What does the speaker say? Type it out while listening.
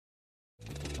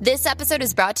This episode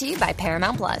is brought to you by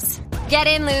Paramount Plus. Get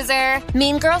in, loser!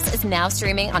 Mean Girls is now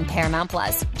streaming on Paramount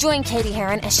Plus. Join Katie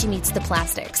Heron as she meets the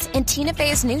plastics in Tina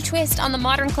Fey's new twist on the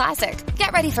modern classic.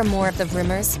 Get ready for more of the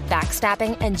rumors,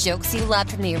 backstabbing, and jokes you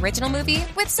loved from the original movie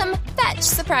with some fetch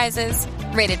surprises.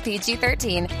 Rated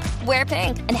PG-13. Wear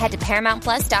pink and head to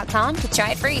ParamountPlus.com to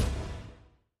try it free.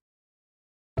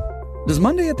 Does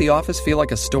Monday at the office feel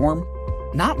like a storm?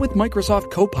 Not with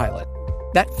Microsoft Copilot.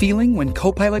 That feeling when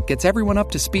Copilot gets everyone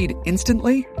up to speed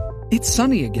instantly? It's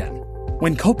sunny again.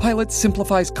 When Copilot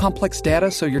simplifies complex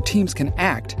data so your teams can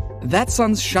act, that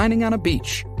sun's shining on a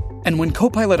beach. And when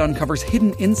Copilot uncovers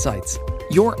hidden insights,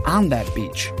 you're on that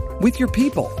beach with your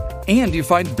people, and you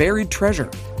find buried treasure.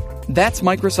 That's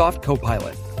Microsoft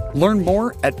Copilot. Learn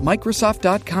more at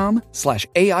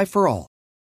Microsoft.com/AI for all.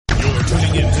 You're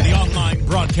tuning into the online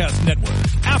broadcast network,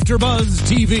 AfterBuzz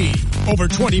TV. Over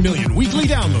 20 million weekly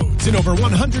downloads in over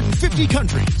 150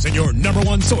 countries, and your number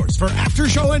one source for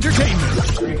after-show entertainment.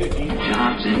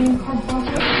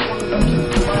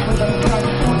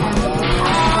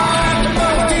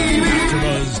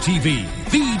 AfterBuzz TV,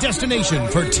 the destination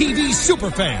for TV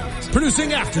superfans, producing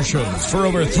aftershows for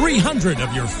over 300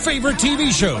 of your favorite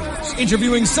TV shows,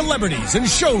 interviewing celebrities and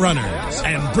showrunners,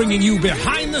 and bringing you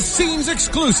behind-the-scenes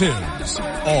exclusives.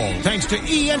 All thanks to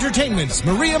E! Entertainment's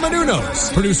Maria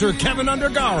Menounos, producer Kevin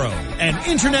Undergaro, and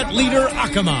internet leader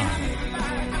Akamai.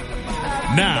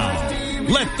 Now,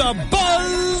 let the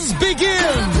buzz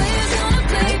begin!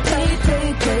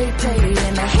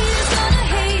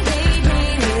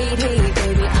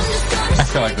 I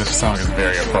feel like this song is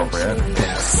very appropriate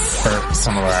for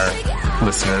some of our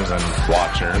listeners and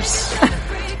watchers.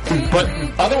 But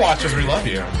other watchers, we love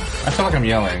you. I feel like I'm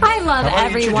yelling. I love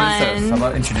everyone.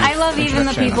 I love even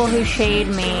the people who shade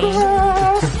me.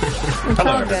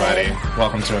 Hello, everybody.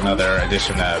 Welcome to another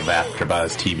edition of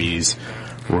AfterBuzz TV's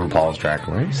RuPaul's Drag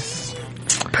Race.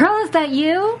 Pearl, is that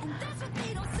you?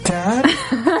 Dad?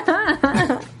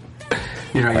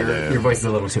 Your voice is a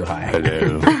little too high.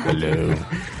 Hello.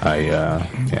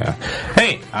 Yeah.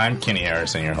 Hey, I'm Kenny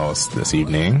Harrison, your host this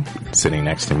evening. Sitting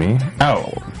next to me. Oh,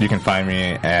 you can find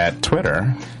me at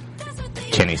Twitter,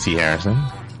 Kenny C. Harrison.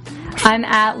 I'm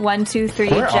at 123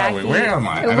 Jackie. Are we? Where am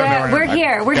I? We're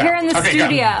here. We're here in the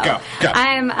studio. Go.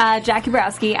 I'm Jackie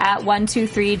Browski at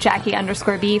 123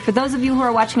 Jackie_B. For those of you who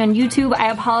are watching on YouTube,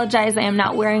 I apologize. I am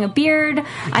not wearing a beard.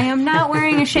 I am not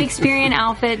wearing a Shakespearean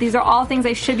outfit. These are all things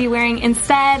I should be wearing.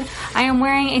 Instead, I am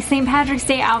wearing a St. Patrick's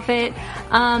Day outfit.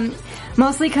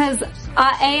 Mostly because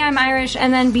A, I'm Irish,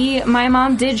 and then B, my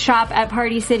mom did shop at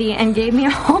Party City and gave me a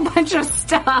whole bunch of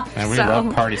stuff. And we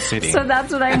love Party City. So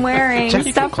that's what I'm wearing.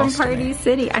 Stuff from Party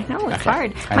City. I know, it's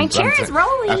hard. My chair is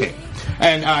rolling. Okay.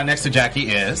 And next to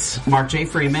Jackie is Mark J.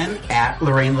 Freeman at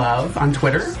Lorraine Love on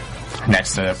Twitter.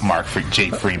 Next to Mark J.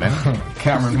 Freeman,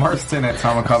 Cameron Marston at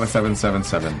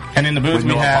Tomakava777. And in the booth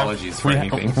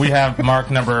we have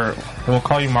Mark number. We'll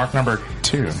call you Mark number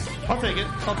 2. I'll take it.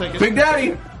 Big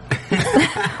Daddy.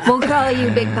 We'll call you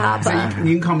Big Papa. So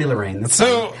you can call me Lorraine.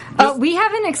 We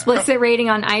have an explicit rating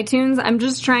on iTunes. I'm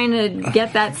just trying to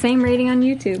get that same rating on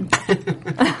YouTube.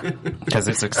 Because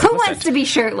it's explicit. Who wants to be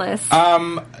shirtless?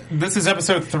 This is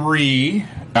episode 3.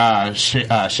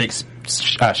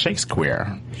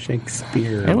 Shakespeare.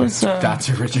 It was that's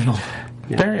original.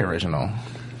 Very original.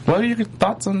 What are your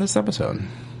thoughts on this episode?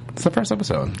 It's the first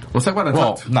episode. Let's talk about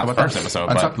Untucked. Well, not the first episode,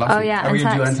 but... Are we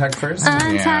going to do Untucked first?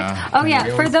 Untucked. Yeah. Oh,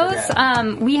 yeah. For those,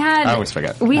 we had... I always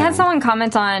forget. We had someone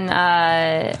comment on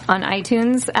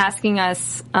iTunes asking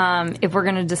us if we're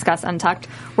going to discuss Untucked.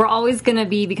 We're always going to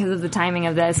be, because of the timing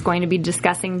of this, going to be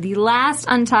discussing the last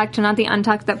Untucked, not the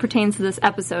Untucked that pertains to this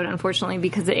episode, unfortunately,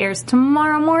 because it airs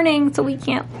tomorrow morning, so we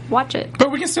can't watch it.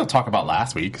 But we can still talk about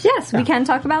last week's. Yes, we can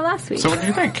talk about last week. So what do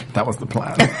you think? That was the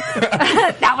plan.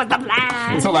 That was the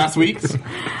plan. So last week's?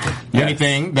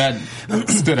 Anything that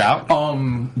stood out?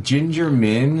 Ginger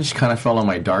Minge kind of fell on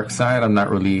my dark side. I'm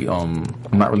not really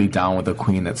down with a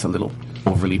queen that's a little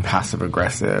overly passive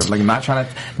aggressive. Like, I'm not trying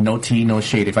to, no tea, no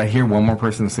shade. If I hear one more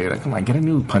person say it, like, come on, get a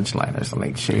new punchline or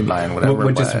something, shade line, whatever.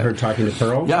 What, just her talking to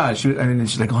Pearl? Yeah, and then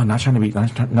she's like, oh, not trying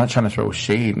to throw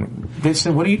shade.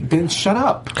 Bitch, then shut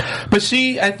up. But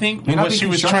I think what she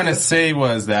was trying to say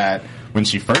was that when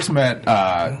she first met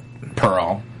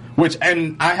Pearl,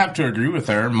 and I have to agree with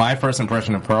her, my first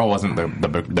impression of Pearl wasn't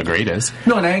the greatest.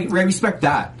 No, and I respect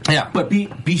that. Yeah. But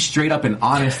be straight up and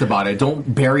honest about it.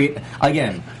 Don't bury it.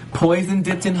 Again, poison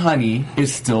dipped in honey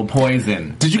is still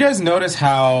poison. Did you guys notice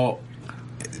how,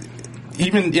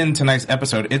 even in tonight's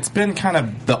episode, it's been kind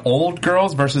of the old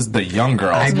girls versus the young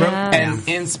girls? Yeah.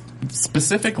 And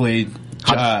specifically,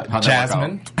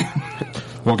 Jasmine.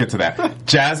 we'll get to that.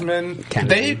 Jasmine,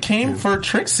 they came for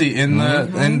Trixie in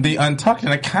the Untucked,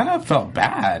 and I kind of felt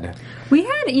bad. We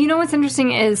had, what's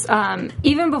interesting is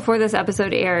even before this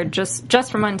episode aired,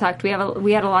 just from Untucked, we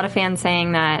had a lot of fans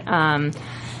saying that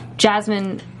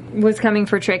Jasmine was coming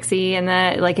for Trixie, and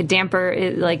that it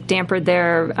dampered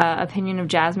their opinion of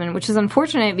Jasmine, which is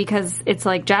unfortunate because it's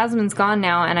like Jasmine's gone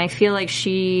now, and I feel like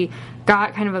she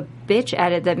got kind of a bitch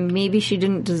edit that maybe she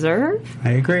didn't deserve.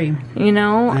 I agree.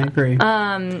 I agree.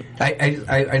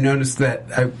 I noticed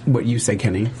that what you say,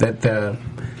 Kenny, that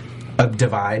a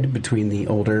divide between the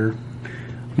older,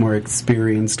 more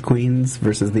experienced queens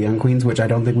versus the young queens, which I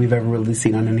don't think we've ever really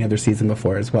seen on any other season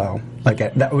before as well.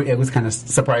 It was kind of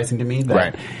surprising to me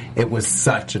that it was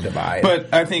such a divide.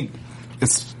 But I think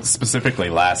specifically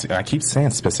I keep saying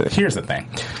specific. Here's the thing.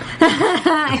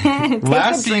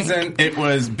 Last season, it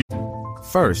was...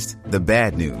 First, the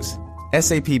bad news.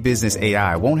 SAP Business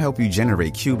AI won't help you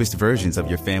generate cubist versions of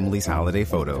your family's holiday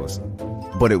photos.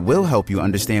 But it will help you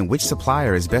understand which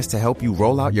supplier is best to help you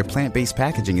roll out your plant-based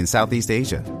packaging in Southeast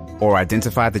Asia, or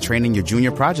identify the training your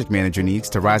junior project manager needs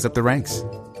to rise up the ranks,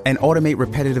 and automate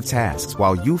repetitive tasks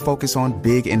while you focus on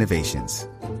big innovations,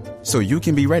 so you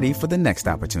can be ready for the next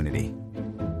opportunity.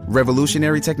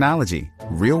 Revolutionary technology,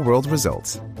 real-world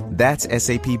results. That's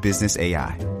SAP Business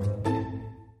AI.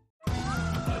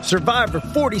 Survivor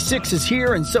 46 is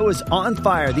here, and so is On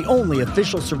Fire, the only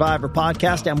official Survivor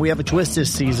podcast, and we have a twist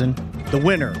this season. The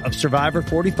winner of Survivor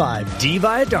 45, Dee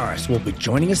Valladares, will be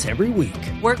joining us every week.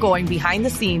 We're going behind the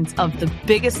scenes of the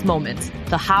biggest moments,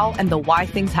 the how and the why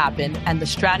things happen, and the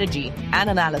strategy and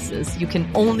analysis you can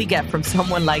only get from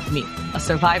someone like me, a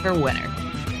Survivor winner.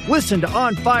 Listen to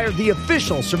On Fire, the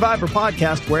official Survivor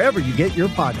podcast, wherever you get your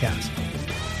podcast.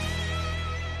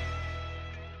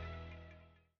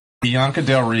 Bianca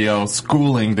Del Rio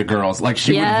schooling the girls.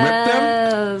 She would rip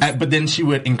them, but then she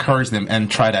would encourage them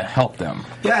and try to help them.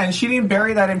 Yeah, and she didn't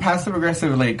bury that in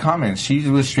passive-aggressive comments. She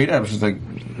was straight up. She's like,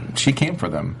 she came for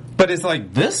them. But it's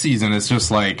like, this season, it's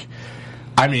just like,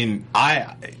 Jasmine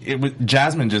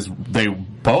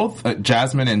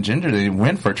Jasmine and Ginger, they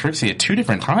went for Trixie at 2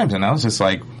 different times, and I was just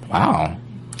like, wow.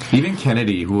 Even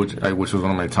Kennedy, which was one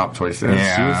of my top choices,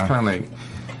 she was kind of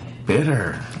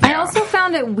bitter. I also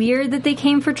found it weird that they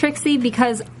came for Trixie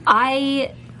because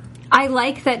I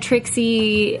like that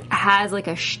Trixie has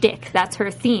a shtick. That's her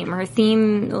theme. Her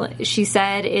theme, she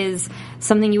said, is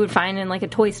something you would find in a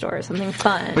toy store, something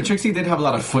fun. But Trixie did have a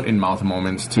lot of foot in mouth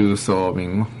moments too, so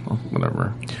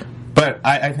whatever. But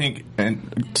I think,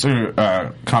 and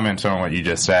to comment on what you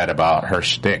just said about her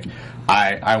shtick,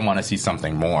 I want to see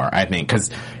something more. I think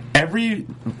because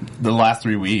the last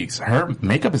 3 weeks, her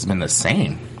makeup has been the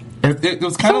same. It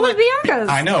was kind of like Bianca's.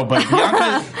 I know, but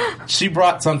Bianca, she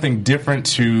brought something different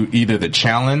to either the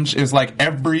challenge. It's like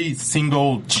every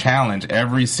single challenge,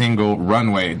 every single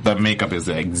runway, the makeup is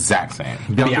the exact same.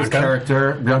 Bianca's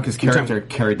character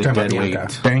carried the dead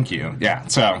weight. Thank you. Yeah.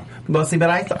 So, well, see, but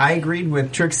I agreed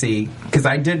with Trixie because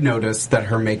I did notice that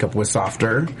her makeup was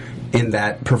softer in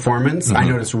that performance. Mm-hmm. I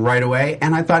noticed right away,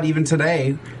 and I thought even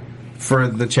today, for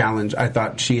the challenge, I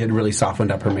thought she had really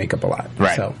softened up her makeup a lot.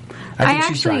 Right. So I think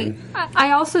she's trying.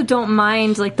 I also don't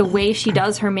mind the way she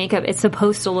does her makeup. It's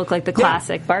supposed to look like the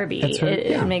classic Barbie.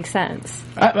 It makes sense.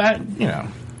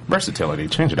 Versatility,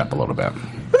 change it up a little bit.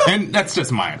 And that's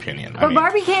just my opinion. But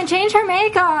Barbie can't change her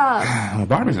makeup.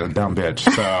 Barbie's a dumb bitch.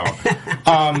 So,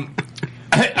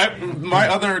 my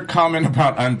other comment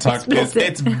about Untucked is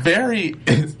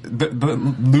the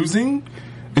losing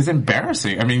is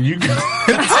embarrassing. I mean,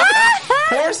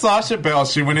 poor Sasha Bell.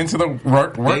 She went into the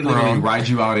work they literally room. Ride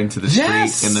you out into the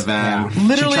street in the van. Yeah.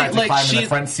 Literally, she tried to climb in the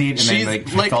front seat and then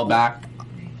fell back.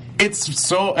 It's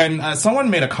so. And someone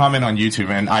made a comment on YouTube,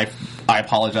 and I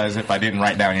apologize if I didn't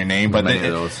write down your name, but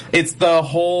it's the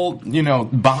whole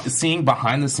seeing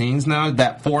behind the scenes now.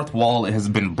 That fourth wall has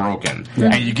been broken,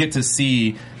 and you get to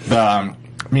see the.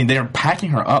 They're packing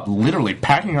her up, literally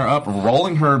packing her up,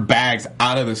 rolling her bags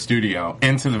out of the studio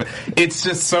into the. It's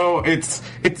just so. It's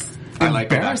I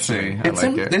like embarrassing.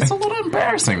 It, it's a little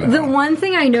embarrassing, though. The one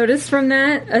thing I noticed from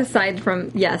that, aside from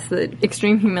the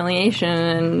extreme humiliation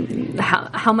and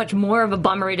how much more of a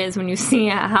bummer it is when you see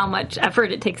how much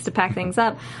effort it takes to pack things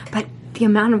up, but the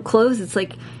amount of clothes, it's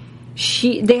like.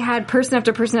 They had person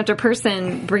after person after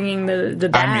person bringing the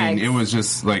bags. It was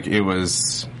just it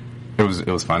was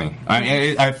funny.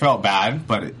 I felt bad,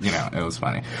 but it was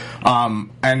funny.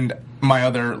 And my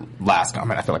other last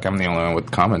comment, I feel like I'm the only one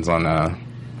with comments on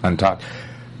Untucked.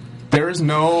 There is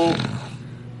no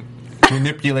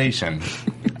manipulation.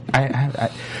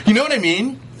 You know what I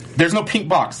mean? There's no pink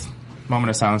box. moment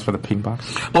of silence for the pink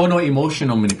box? Oh no,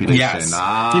 emotional manipulation. Yes.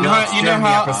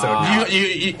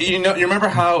 You remember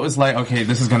how it was like, okay,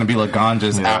 this is going to be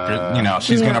Laganja's after,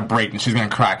 she's going to break and she's going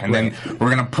to crack, and then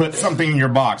we're going to put something in your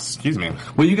box. Excuse me.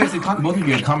 Well, you guys, both of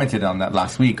you had commented on that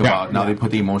last week about now they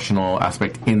put the emotional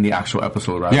aspect in the actual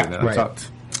episode rather than Untucked.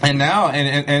 And now,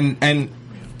 and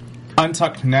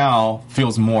Untucked now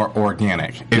feels more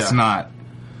organic. It's not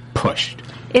pushed.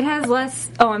 It has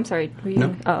less. Oh, I'm sorry.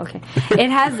 No. Oh, okay. It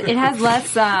has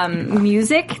less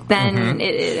music than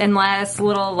and less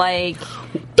little like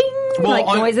ding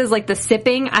noises like the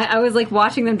sipping. I was like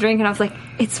watching them drink and I was like,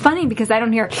 it's funny because I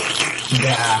don't hear.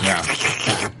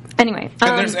 Yeah. Anyway,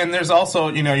 and there's also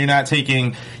you're not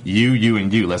taking you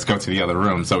and you. Let's go to the other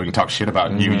room so we can talk shit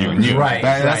about you and you. Right.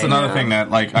 That's another thing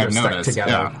that I've noticed.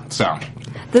 Together. Yeah. So.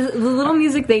 The little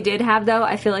music they did have, though,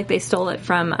 I feel like they stole it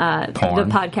from the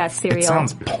podcast Serial.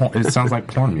 It sounds like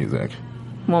porn music.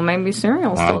 Well, maybe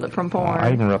Serial stole it from porn.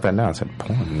 I even wrote that down. It said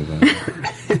porn music.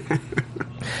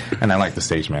 And I like the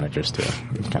stage managers, too.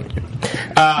 It's kind of cute.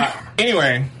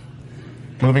 Anyway,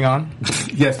 moving on.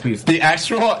 Yes, please. The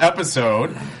actual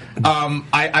episode...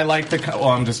 I like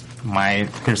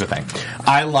here's the thing.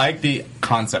 I like the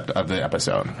concept of the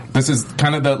episode. This is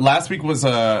kind of last week was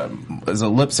a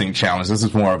lip sync challenge. This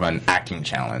is more of an acting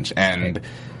challenge. And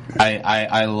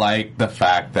I like the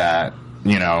fact that,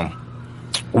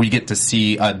 we get to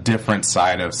see a different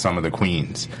side of some of the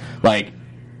queens. Like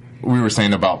we were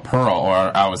saying about Pearl, or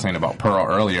I was saying about Pearl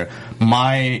earlier.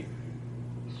 My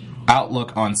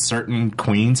outlook on certain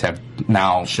queens have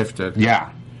now shifted.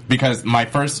 Yeah. Because my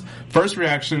first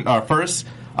reaction,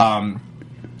 when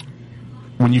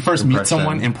you first meet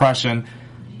someone, impression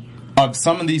of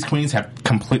some of these queens have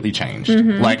completely changed.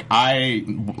 Mm-hmm. Like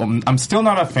I'm still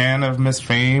not a fan of Miss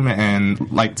Fame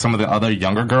and like some of the other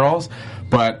younger girls,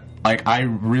 but like I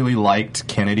really liked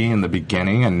Kennedy in the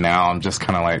beginning, and now I'm just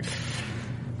kind of like,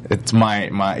 it's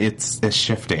it's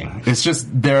shifting. It's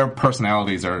just their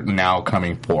personalities are now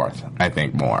coming forth, I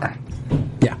think, more.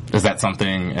 Yeah. Is that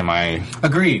something,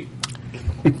 Agreed.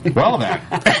 Well then.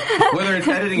 Whether it's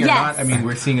editing or not, I mean,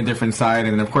 we're seeing a different side,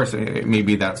 and of course,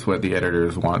 maybe that's what the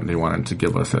editors want. They wanted to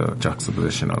give us a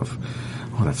juxtaposition of,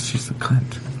 she's a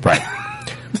cunt. Right.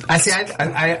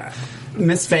 I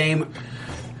Miss Fame,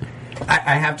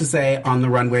 I have to say, on the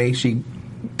runway, she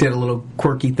did a little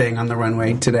quirky thing on the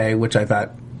runway today, which I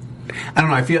thought, I don't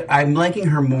know, I'm liking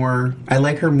her more, I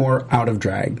like her more out of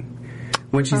drag.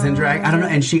 When she's in drag, I don't know.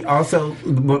 And she also,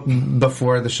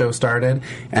 before the show started,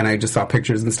 and I just saw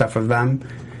pictures and stuff of them,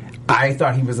 I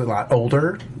thought he was a lot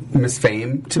older. Miss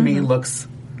Fame, to me, looks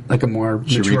like a more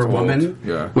mature woman,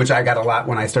 which I got a lot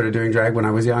when I started doing drag when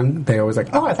I was young. They always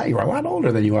like, I thought you were a lot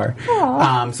older than you are.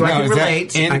 So I can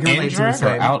relate. I can relate to Miss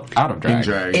Fame. Out of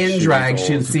drag? In drag,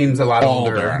 she seems a lot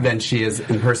older than she is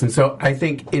in person. So I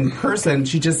think in person,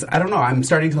 she just, I don't know, I'm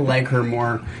starting to like her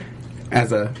more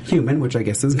as a human, which I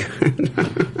guess is good.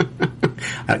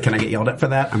 Can I get yelled at for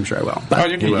that? I'm sure I will.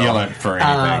 You can yell at for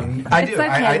anything. I do.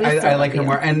 Okay, I like her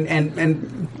more.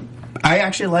 And I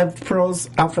actually loved Pearl's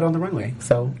outfit on the runway.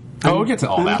 So we'll get to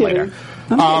all that later.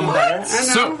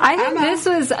 I think this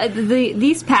was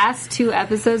these past two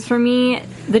episodes for me.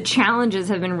 The challenges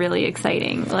have been really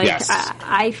exciting. Like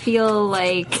I feel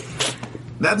like.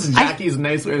 That's Jackie's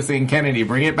nice way of saying Kennedy.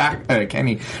 Bring it back,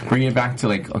 Kenny. Bring it back to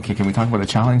okay, can we talk about the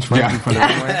challenge for the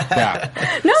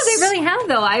No, they really have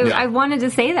though. I wanted to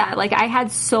say that. Like I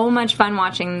had so much fun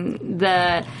watching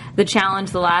the challenge,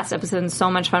 the last episode, and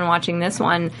so much fun watching this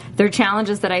one. They're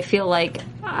challenges that I feel like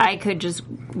I could just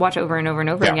watch over and over and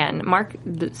over again. Mark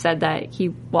said that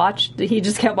he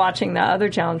just kept watching the other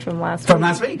challenge from last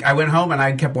week. I went home and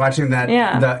I kept watching that.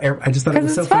 Yeah. I just thought it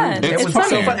was so fun. It was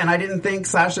so fun. And I didn't think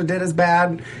Sasha did as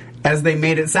bad as they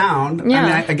made it sound.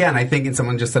 Yeah. I mean, I think, and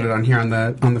someone just said it on here on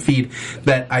the feed,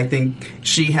 that I think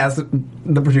she has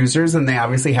the producers, and they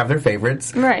obviously have their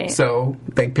favorites. Right. So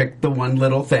they picked the one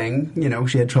little thing.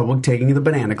 She had trouble taking the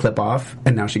banana clip off,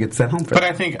 and now she gets sent home for it. But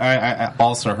I think I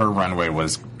also her runway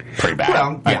was pretty bad.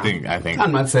 Well, yeah. I think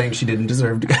I'm not saying she didn't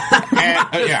deserve to go.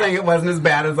 I'm just saying it wasn't as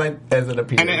bad as it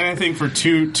appeared. And I think for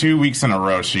two weeks in a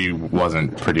row she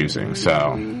wasn't producing.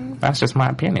 So that's just my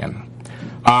opinion.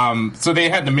 So they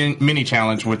had the mini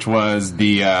challenge, which was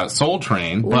the Soul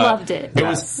Train. Loved it. It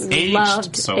was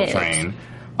aged Soul Train.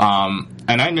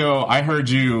 And I heard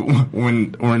you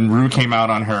when Rue came out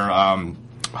on her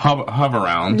hover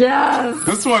around. Yes.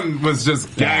 This one was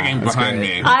just gagging behind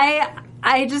me.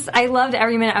 I loved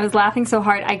every minute. I was laughing so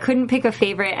hard. I couldn't pick a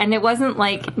favorite, and it wasn't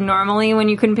like normally when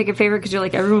you couldn't pick a favorite because you're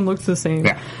like, everyone looks the same.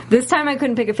 Yeah. This time I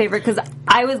couldn't pick a favorite because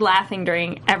I was laughing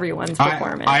during everyone's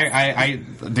performance. I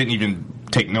didn't even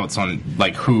take notes on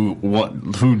like who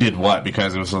did what,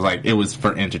 because it was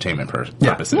for entertainment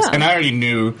purposes. Yeah. And I already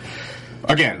knew.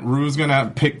 Again, Rue's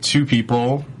gonna pick two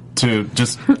people to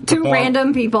just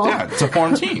random people. Yeah, to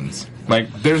form teams.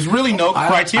 Like, there's really no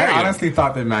criteria. I honestly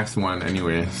thought that Max won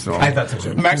anyway. So I thought so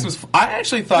too. Max was. I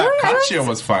actually thought Katya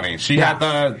was funny. She had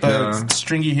the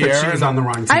stringy hair. But she was on the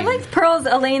wrong team. I liked Pearl's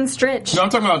Elaine Stritch. No, I'm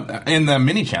talking about in the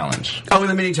mini challenge. Oh, in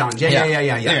the mini challenge.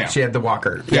 Yeah. She had the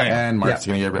walker. Yeah. And Mark's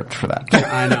gonna get ripped for that.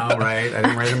 I know, right? I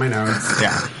didn't write it in my notes.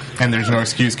 Yeah. And there's no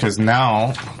excuse because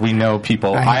now we know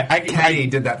people. Kenny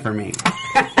did that for me.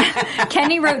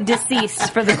 Kenny wrote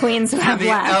deceased for the queens who have the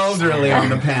left. elderly on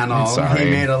the panel. Sorry.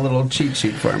 He made a little cheat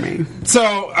sheet for me.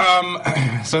 So,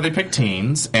 so they picked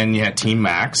teams, and you had Team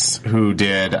Max, who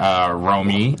did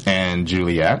Romy and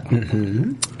Juliet,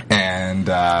 and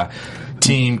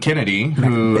Team Kennedy,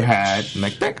 who had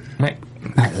McBitch.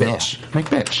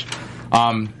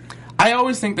 I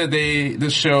always think that they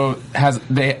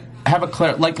have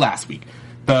a like last week,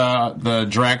 the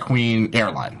drag queen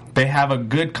airline. They have a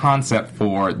good concept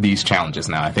for these challenges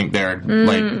now. I think they're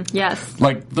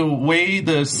like the way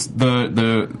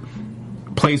the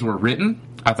plays were written.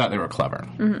 I thought they were clever.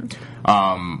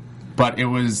 But it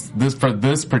was for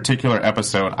this particular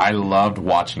episode, I loved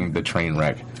watching the train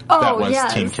wreck. That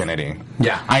was Team Kennedy.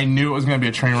 Yeah, I knew it was going to be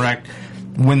a train wreck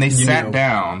when they sat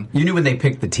down. You knew when they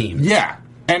picked the team. Yeah,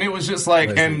 and it was just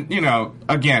like, and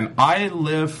again, I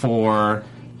live for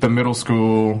the middle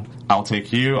school. I'll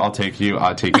take you, I'll take you,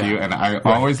 I'll take you, and I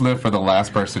always live for the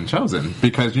last person chosen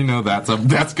because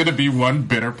that's going to be one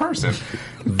bitter person.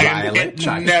 Violet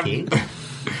Chachki.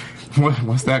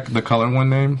 What's that? The color one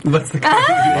name? What's the color?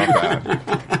 Love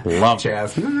that. Love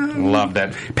Jasmine. Love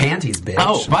that. Panties, bitch.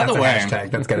 Oh, by the way,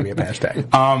 that's got to be a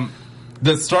hashtag.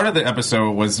 The start of the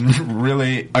episode was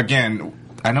really, again,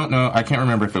 I don't know, I can't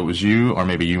remember if it was you or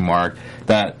maybe you, Mark,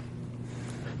 that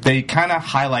they kind of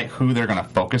highlight who they're going to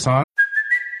focus on.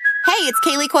 Hey, it's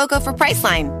Kaylee Cuoco for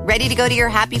Priceline. Ready to go to your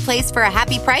happy place for a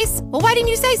happy price? Well, why didn't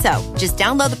you say so? Just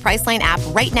download the Priceline app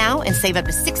right now and save up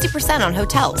to 60% on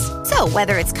hotels. So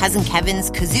whether it's Cousin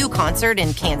Kevin's Kazoo Concert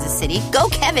in Kansas City, go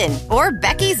Kevin, or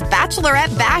Becky's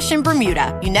Bachelorette Bash in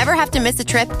Bermuda, you never have to miss a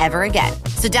trip ever again.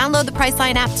 So download the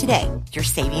Priceline app today. Your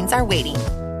savings are waiting.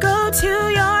 Go to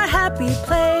your happy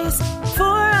place for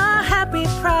a happy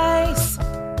price.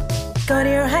 Go to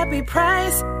your happy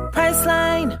price,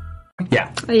 Priceline.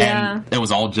 Yeah. And it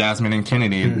was all Jasmine and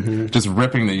Kennedy just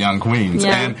ripping the young queens.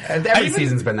 Yeah. And every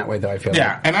season's been that way, though, I feel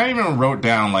Yeah, like. and I even wrote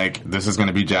down, like, this is going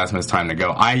to be Jasmine's time to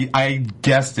go. I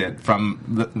guessed it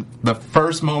from the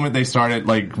first moment they started,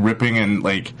 like, ripping and,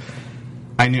 like,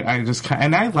 and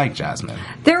I like Jasmine.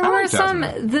 There were some,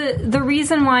 the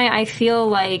reason why I feel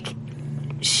like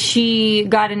she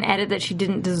got an edit that she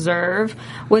didn't deserve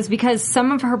was because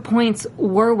some of her points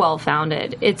were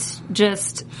well-founded. It's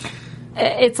just...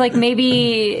 It's like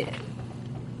maybe,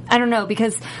 I don't know,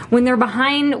 because when they're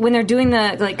doing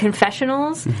the like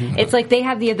confessionals, it's like they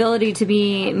have the ability to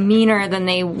be meaner than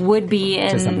they would be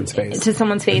to someone's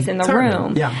face in the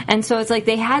room. Yeah. And so it's like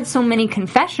they had so many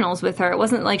confessionals with her. It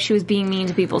wasn't like she was being mean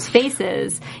to people's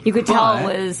faces. You could tell it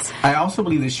was... I also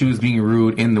believe that she was being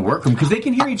rude in the workroom because they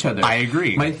can hear each other. I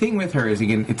agree. My thing with her is,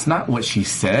 again, it's not what she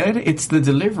said, it's the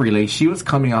delivery. Like, she was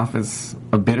coming off as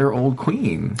a bitter old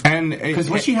queen. And because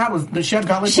what she had valid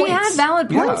points. She had valid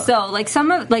points, though. Like,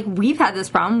 we've had this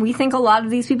problem. We think a lot of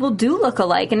these people do look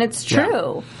alike, and it's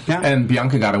true. Yeah. And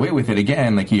Bianca got away with it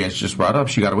again, like you guys just brought up.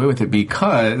 She got away with it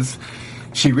because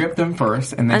she ripped them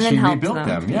first, and then she rebuilt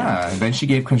them. Yeah. And then she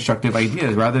gave constructive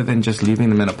ideas rather than just leaving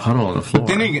them in a puddle on the floor.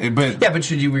 But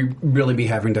should you really be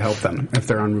having to help them if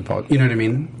they're on RuPaul? You know what I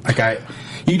mean?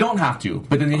 You don't have to,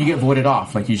 but then you get voted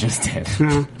off like you just did.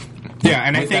 Yeah,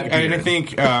 and I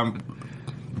think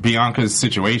Bianca's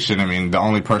situation, I mean, the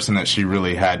only person that she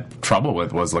really had trouble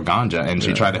with was Laganja, and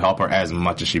she tried to help her as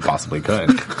much as she possibly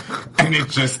could. And it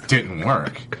just didn't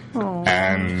work. Aww.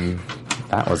 And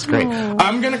that was great.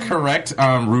 I'm going to correct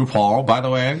RuPaul, by the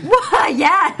way.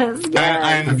 Yes.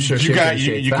 I'm sure she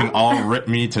appreciates you that. can all rip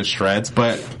me to shreds,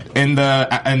 but in the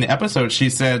episode,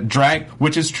 she said drag,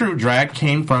 which is true, drag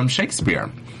came from Shakespeare.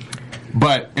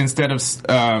 But instead of,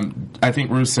 I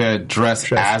think Ru said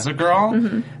dress as a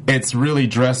girl, it's really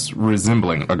dress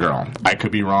resembling a girl. I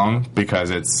could be wrong because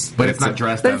it's not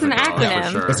dressed as a girl. It's an acronym. Yeah,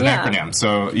 for sure. It's an acronym,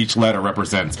 so each letter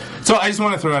represents. So I just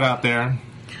want to throw it out there.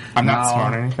 I'm not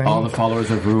smart or anything. All the followers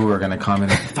of Ru are going to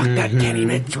comment, fuck that Kenny,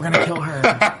 bitch, we're going to kill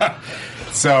her.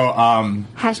 So,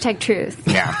 hashtag truth.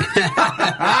 Yeah.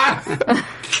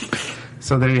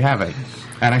 So there you have it.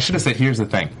 And I should have said, here's the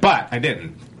thing. But I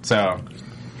didn't. So...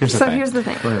 Here's the thing. Here's the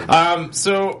thing.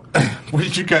 So, what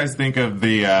did you guys think of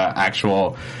the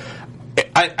actual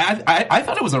I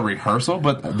thought it was a rehearsal,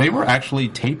 but they were actually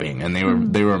taping, and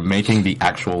they were making the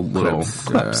actual little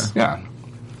clips. Yeah.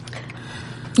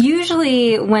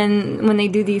 Usually, when they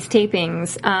do these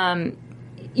tapings,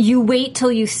 you wait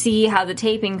till you see how the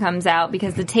taping comes out,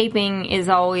 because the taping is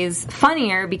always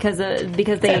funnier because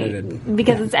it's edited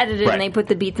Right. and they put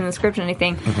the beats in the script and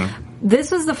everything. Mm-hmm. This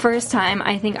was the first time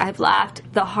I think I've laughed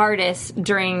the hardest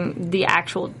during the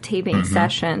actual taping Mm-hmm.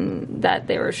 session that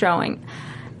they were showing.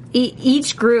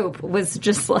 Each group was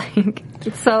just like,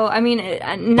 so, I mean,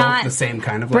 not Both the same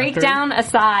kind of breakdown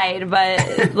aside,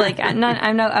 but like, I'm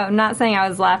not saying I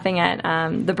was laughing at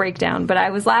the breakdown, but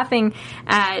I was laughing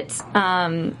at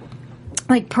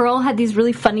like Pearl had these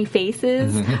really funny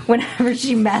faces whenever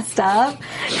she messed up,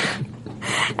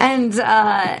 and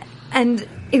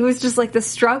it was just like the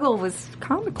struggle was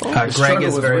comical. Greg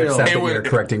is very real. upset that you're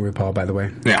correcting RuPaul, by the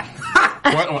way. Yeah.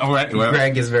 What?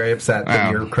 Greg is very upset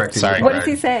that you're correcting sorry, RuPaul. What does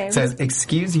he say? Says,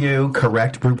 excuse you,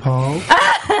 correct RuPaul.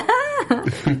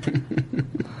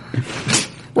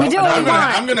 We do what we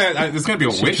I'm want. there's gonna be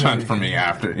a witch hunt for me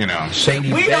after,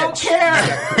 Shady We bitch. don't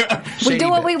care. We do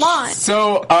what we want.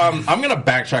 So, I'm gonna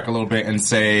backtrack a little bit and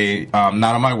say, not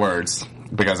on my words,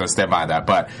 because I stand by that,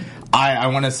 but I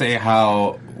want to say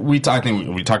how I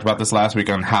think we talked about this last week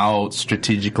on how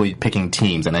strategically picking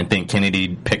teams, and I think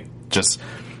Kennedy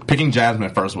picking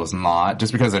Jasmine first was not,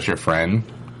 just because that's your friend.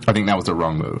 I think that was the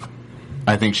wrong move.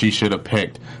 I think she should have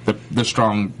picked the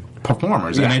strong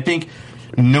performers. Yeah. And I think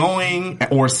knowing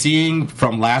or seeing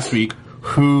from last week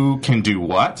who can do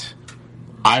what,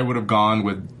 I would have gone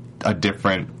with a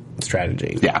different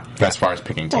strategy. Yeah, as far as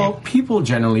picking team. Well, people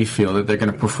generally feel that they're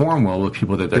going to perform well with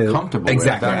people that they're comfortable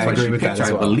Exactly. with. That's I why agree she with picked, that as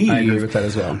I well. believe. I agree with that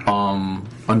as well.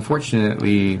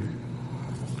 Unfortunately,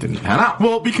 didn't pan out.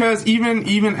 Well, because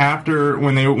even after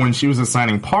when she was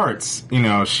assigning parts,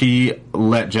 she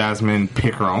let Jasmine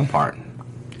pick her own part.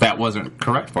 That wasn't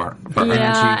correct for her.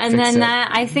 Yeah, and then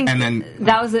that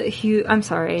that was a huge. I'm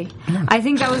sorry. I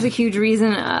think that was a huge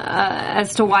reason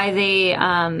as to why they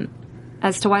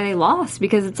lost,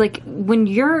 because it's like when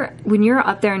you're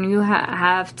up there and you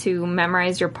have to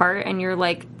memorize your part and you're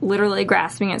like literally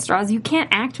grasping at straws, you can't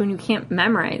act when you can't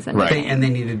memorize anything. Right. And they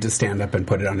needed to stand up and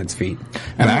put it on its feet.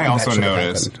 And I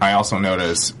also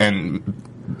noticed, and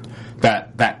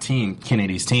that team,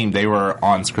 Kennedy's team, they were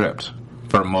on script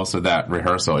for most of that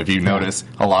rehearsal. If you notice,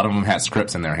 a lot of them had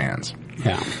scripts in their hands.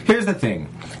 Yeah. Here's the thing.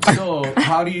 So,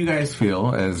 how do you guys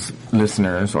feel as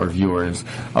listeners or viewers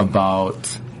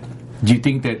about? Do you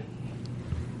think that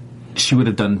she would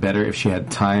have done better if she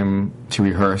had time to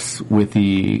rehearse with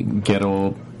the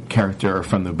ghetto character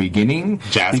from the beginning?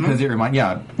 Jasmine? Because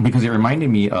it reminded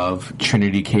me of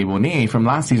Trinity K. Bonet from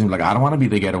last season. Like, I don't want to be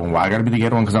the ghetto one. Why I got to be the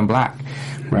ghetto one? Because I'm black.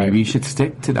 Right. Maybe you should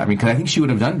stick to that. I mean, because I think she would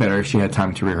have done better if she had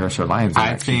time to rehearse her lines.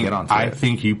 And I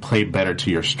think you played better to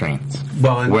your strengths.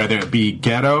 Well, whether it be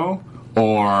ghetto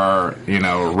or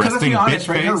resting bitch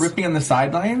right? Her face. ripping on the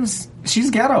sidelines,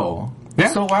 she's ghetto. Yeah.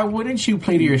 So why wouldn't you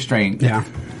play to your strength? Yeah.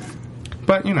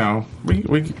 But we don't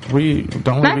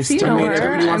want Max, to be you know her.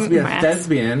 Everybody wants to be a Max.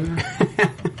 thespian.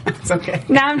 It's okay.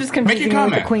 Now I'm just Make your confusing you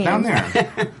with the comment queen. down there.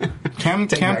 Cam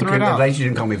threw it I'm out. glad you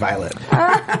didn't call me Violet.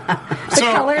 The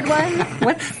colored one?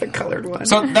 What's The colored one.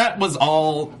 So that was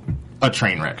all a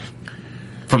train wreck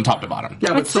from top to bottom.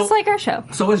 Yeah, It's just like our show.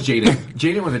 So was Jaden.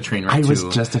 Jaden was a train wreck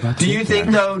too. about Do you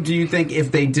think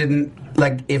if they didn't,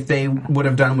 if they would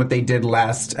have done what they did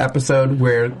last episode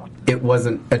where it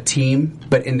wasn't a team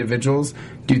but individuals,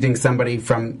 do you think somebody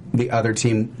from the other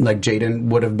team, like Jaden,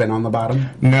 would have been on the bottom?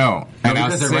 No. And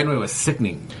because the runway was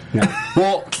sickening.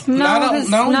 Well,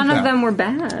 None of them were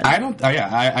bad. I don't.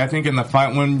 I think in the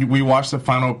when we watched the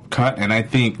final cut, and I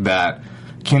think that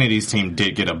Kennedy's team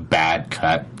did get a bad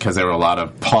cut because there were a lot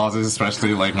of pauses,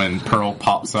 especially like when Pearl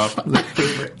pops up.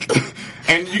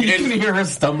 And you can hear her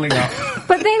stumbling up.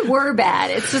 But they were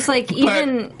bad. It's just like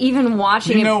even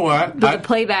watching you know what? the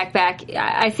playback back,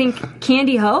 I think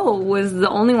Candy Ho was the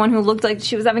only one who looked like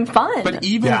she was having fun. But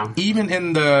even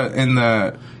in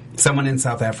the someone in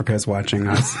South Africa is watching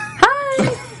us.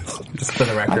 Hi. Just for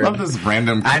the record. I love this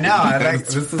random. I know. I'm kind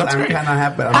of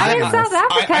happy. I'm in South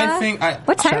Africa. I think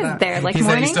what time is it there? Like he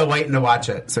morning? said he's still waiting to watch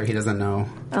it, so he doesn't know.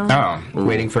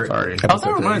 Waiting for. Sorry.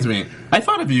 That reminds me. I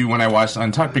thought of you when I watched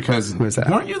Untucked because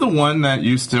weren't you the one that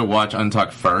used to watch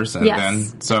Untucked first, and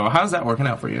then? So how's that working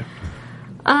out for you?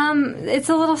 It's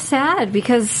a little sad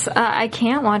because I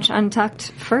can't watch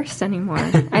Untucked first anymore.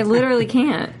 I literally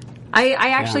can't. I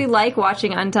actually like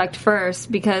watching Untucked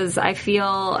first because I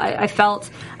felt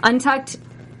Untucked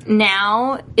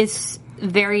now is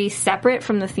very separate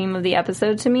from the theme of the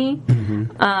episode to me.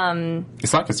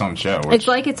 It's like its own show. It's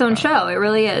like its own show. It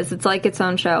really is. It's like its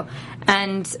own show.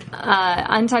 And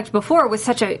Untucked before was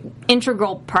such an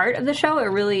integral part of the show. It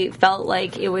really felt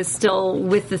like it was still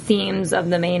with the themes of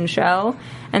the main show.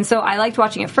 And so I liked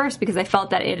watching it first because I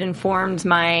felt that it informed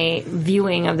my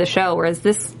viewing of the show, whereas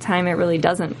this time it really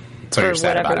doesn't, so for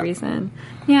whatever reason.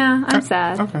 Yeah, I'm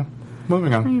sad. Okay.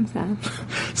 Moving on. I am sad.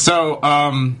 So,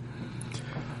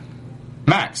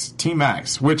 Max, Team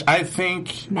Max, which I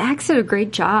think... Max did a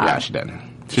great job. Yeah, she did.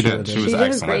 She was did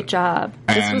excellent. a great job.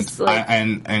 And, this was like,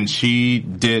 and she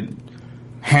did...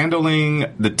 Handling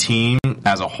the team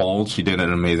as a whole, she did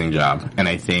an amazing job. And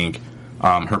I think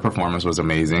her performance was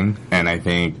amazing. And I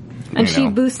think... And she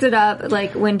boosted up,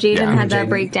 like, when Jaden had that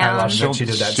breakdown. I love that she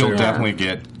did that She'll too. definitely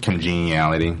get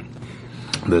congeniality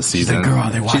this season. She's like,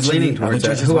 girl, they're watching. She's leaning towards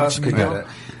it. Who else could get it?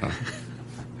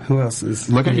 Who else is...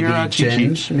 Look at your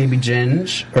Ginge. Maybe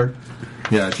Ginge. Or...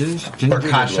 Yeah, Ginge or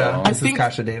Kasha. well. This is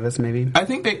Kasha Davis, maybe. I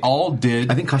think they all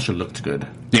did. I think Kasha looked good.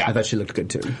 Yeah. I thought she looked good,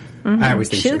 too. I always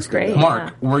think she looks great.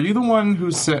 Mark, were you the one who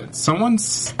said... Someone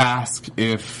asked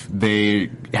if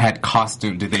they had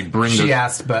costume. Did they bring She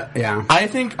asked, but yeah.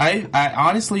 I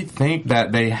honestly think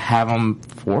that they have them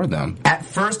for them. At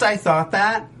first I thought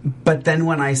that, but then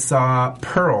when I saw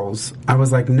Pearls, I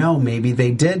was like, no, maybe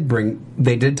they did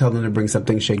tell them to bring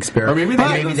something Shakespeare. Or maybe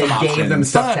they gave them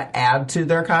stuff to add to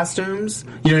their costumes.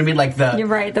 You know what I mean? Like You're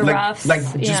right, the ruffs. Like,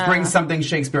 just bring something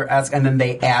Shakespeare-esque, and then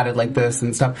they added like this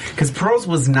and stuff. Because Pearls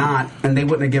was not, and they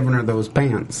wouldn't have given her those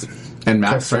pants. And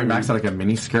Max, right? Max had like a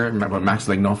mini skirt, but Max was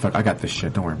like, no, fuck, I got this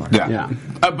shit, don't worry about it. Yeah.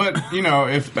 But, you know,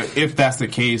 if that's the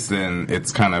case, then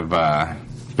it's kind of...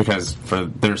 because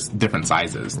there's different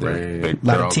sizes. Right. Big A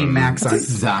lot of girls Team and- Max on.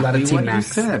 Exactly A lot of Team what Max.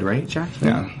 you said, right, Jackie?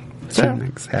 Yeah. Team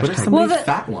Max. But it's Hashtag. the big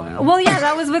fat one. Well, yeah,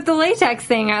 that was with the latex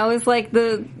thing. I was like,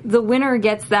 the winner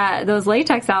gets those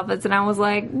latex outfits, and I was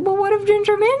like, well, what if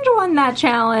Ginger Minge won that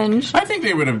challenge? I think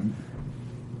they would have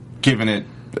given it...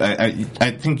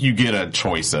 I think you get a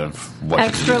choice of what...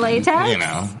 Extra latex? You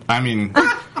know. I mean...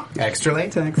 Extra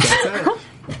latex. That's it.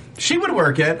 She would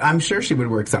work it. I'm sure she would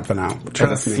work something out.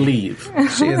 Trust me. Sleeve.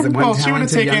 She is a one she would have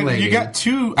talented young taken... lady. You got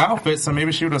two outfits, so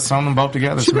maybe she would have sewn them both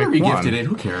together She to make one. regifted it.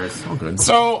 Who cares? All good.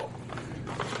 So...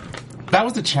 That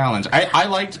was the challenge.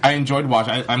 I enjoyed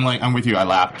watching. I'm with you. I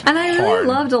laughed. And I really hard.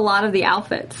 loved a lot of the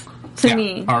outfits. To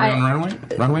me, Are we on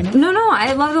Runaway? Runaway now? No,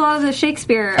 I loved a lot of the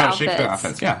Shakespeare outfits. Shakespeare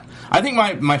outfits. Yeah, I think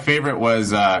my favorite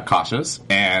was Kasha's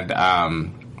and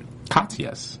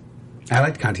Katya's. I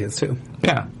liked Katya's too.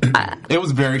 Yeah, it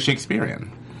was very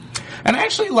Shakespearean. And I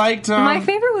actually liked my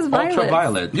favorite was Violet.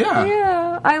 Ultraviolet.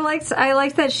 Yeah, I liked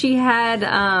that she had.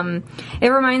 It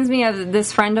reminds me of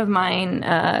this friend of mine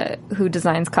who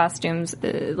designs costumes,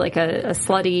 like a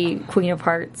slutty Queen of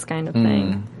Hearts kind of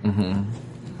thing. Mm-hmm.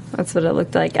 That's what it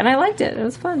looked like, and I liked it. It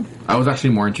was fun. I was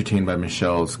actually more entertained by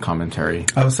Michelle's commentary.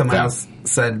 Oh, someone else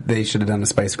said they should have done a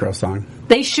Spice Girl song.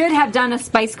 They should have done a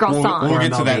Spice Girl song. We'll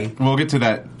get to that. We'll get to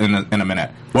that in a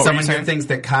minute. Someone here thinks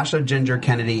that Kasha, Ginger,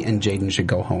 Kennedy, and Jaden should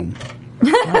go home.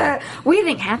 We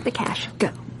think half the cash should go.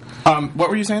 What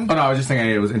were you saying? Oh no, I was just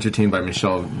saying I was entertained by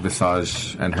Michelle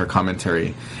Visage and her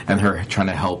commentary and her trying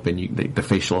to help and the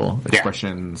facial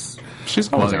expressions.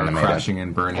 She's always while animated. crashing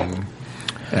and burning.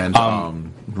 And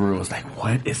Rue was like,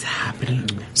 "What is happening?"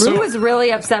 Rue was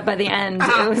really upset by the end.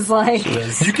 It was like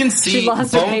you can see she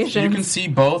lost her both. patience. You can see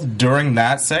both during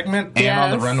that segment and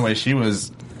on the Yes. runway. She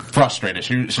was frustrated.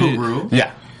 She Rue?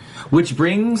 Yeah. Which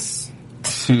brings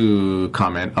to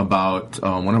comment about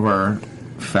one of our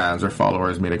fans or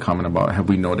followers made a comment about, have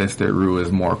we noticed that Rue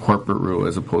is more corporate Rue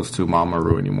as opposed to Mama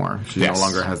Rue anymore? She Yes. no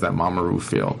longer has that Mama Rue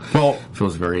feel. Well,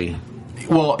 feels very...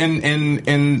 Well,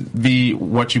 in the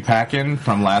What You Pack In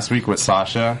from last week with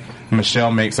Sasha,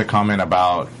 Michelle makes a comment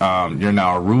about you're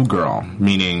now a Rue girl,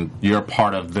 meaning you're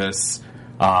part of this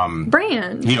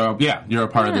brand. You're a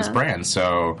part of this brand.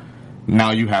 So now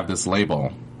you have this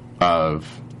label of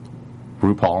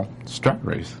RuPaul's Drag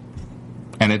Race,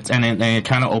 and it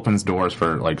kind of opens doors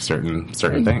for like certain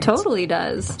things. It totally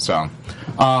does. So,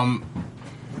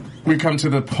 we come to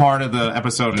the part of the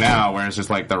episode now where it's just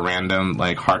like the random,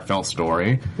 like heartfelt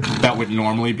story that would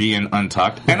normally be in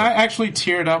Untucked. And I actually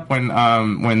teared up when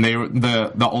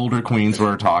the older queens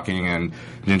were talking and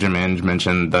Ginger Minge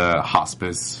mentioned the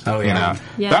hospice. Oh, yeah. You know?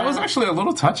 Yeah. That was actually a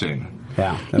little touching.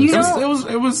 Yeah,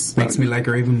 It was makes me like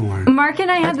her even more. Mark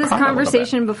and I had this cried a little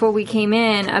conversation before we came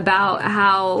in about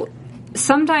how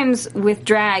sometimes with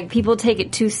drag, people take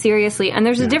it too seriously, and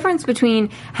there's a difference between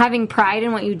having pride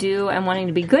in what you do and wanting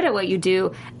to be good at what you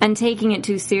do and taking it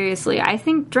too seriously. I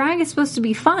think drag is supposed to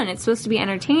be fun. It's supposed to be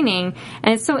entertaining,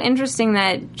 and it's so interesting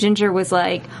that Ginger was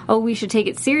like, oh, we should take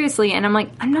it seriously, and I'm like,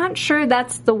 I'm not sure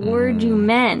that's the word you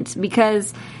meant,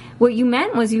 because what you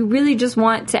meant was you really just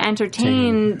want to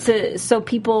entertain so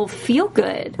people feel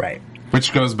good. Right.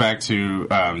 Which goes back to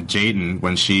Jaden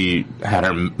when she had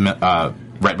her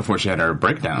right before she had her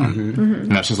breakdown. You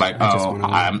know, she's like, I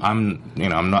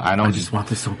just want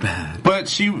this so bad. But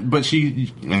she,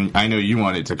 and I know you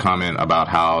wanted to comment about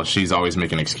how she's always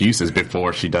making excuses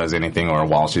before she does anything or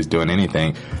while she's doing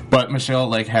anything. But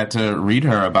Michelle, had to read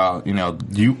her about,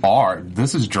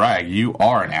 this is drag. You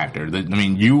are an actor.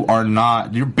 You are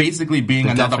not, you're basically being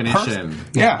another person.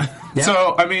 Yeah.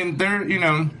 So,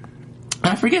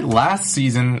 I forget last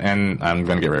season, and I'm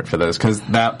going to get rid for this, because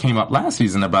that came up last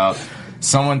season about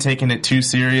someone taking it too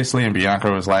seriously, and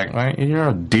Bianca was like, "You're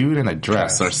a dude in a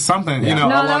dress or something." No,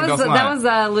 that was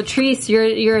Latrice.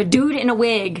 You're a dude in a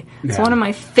wig. It's one of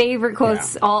my favorite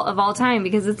quotes of all time,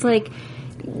 because it's like,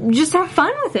 just have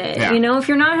fun with it. Yeah. If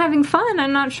you're not having fun,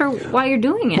 I'm not sure why you're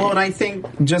doing it. Well, and I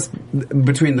think just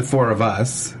between the four of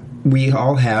us, we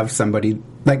all have somebody.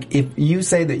 Like, if you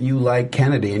say that you like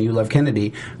Kennedy and you love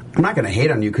Kennedy, I'm not going to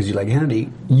hate on you because you like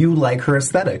Kennedy. You like her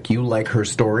aesthetic. You like her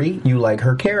story. You like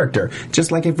her character.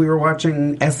 Just like if we were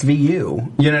watching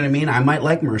SVU. You know what I mean? I might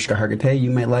like Mariska Hargitay. You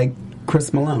might like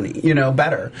Chris Maloney,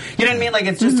 better. You know what I mean? Like,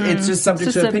 it's just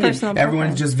subject to opinion.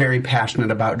 Everyone's just very passionate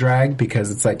about drag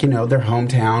because it's like, their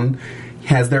hometown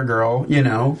has their girl,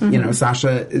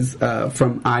 Sasha is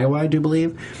from Iowa, I do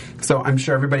believe. So I'm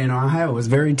sure everybody in Ohio was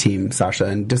very team Sasha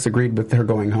and disagreed with her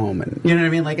going home. And you know what I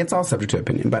mean? Like, it's all subject to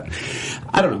opinion. But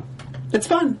I don't know. It's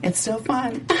fun. It's so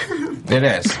fun. It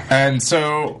is. And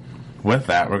so with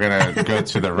that, we're going to go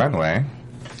to the runway.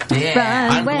 Yeah.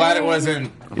 I'm glad it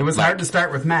wasn't... It was hard to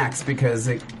start with Max because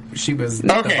she was the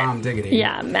bomb diggity.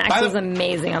 Yeah, Max was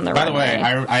amazing on the runway.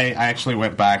 By the way, I actually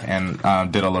went back and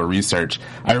did a little research.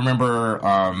 I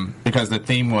remember because the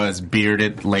theme was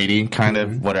bearded lady, kind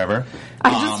of whatever.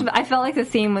 I felt like the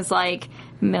theme was like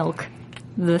milk,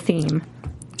 the theme.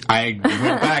 I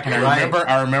went back and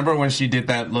I remember when she did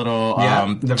that little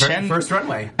the first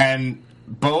runway. And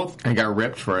both... And got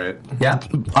ripped for it. Yeah.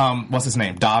 What's his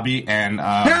name? Dobby and...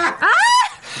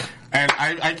 And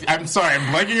I'm sorry,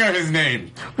 I'm blanking on his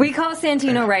name. We call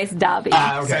Santino Rice Dobby.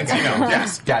 Okay. Santino,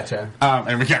 yes. Gotcha.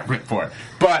 And we got ripped for it.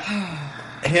 But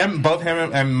both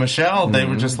him and Michelle, they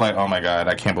were just like, oh my God,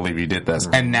 I can't believe you did this.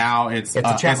 And now it's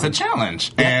a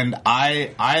challenge. Yeah. And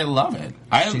I love it.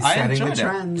 She's I setting enjoyed the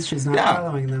trends. She's not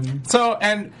following them. So,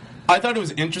 and I thought it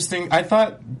was interesting. I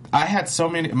thought I had so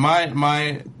many...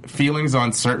 My feelings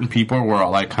on certain people were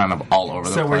like kind of all over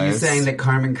the place. So were you saying that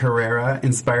Carmen Carrera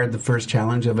inspired the first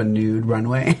challenge of a nude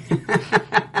runway? Maybe.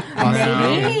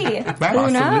 Who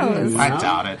knows? I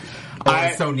doubt it.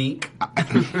 Sonique.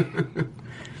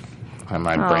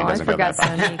 My brain doesn't go that far.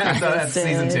 Sonique. So that's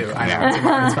season 2. I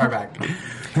know. It's far back.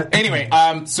 Anyway,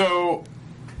 so...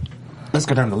 Let's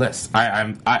go down the list.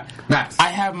 Max.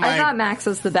 I thought Max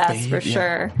was the best for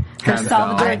sure. Her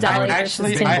Salvador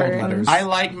Dali. I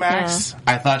like Max. Yeah.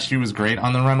 I thought she was great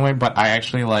on the runway, but I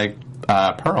actually like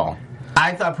Pearl.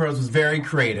 I thought Pearl's was very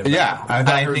creative. Yeah. I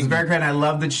thought Pearl's was very creative. I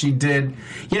love that she did...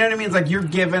 You know what I mean? It's like you're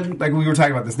given... Like we were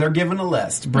talking about this. They're given a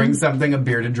list. Bring something, a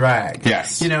bearded drag.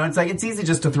 Yes. It's like it's easy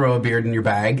just to throw a beard in your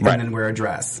bag and then wear a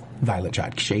dress. Violet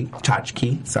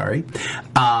Chachki, sorry.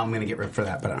 I'm going to get ripped for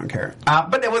that, but I don't care.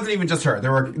 But it wasn't even just her.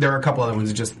 There were a couple other ones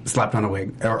who just slapped on a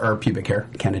wig or pubic hair.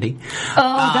 Kennedy. Oh,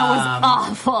 that was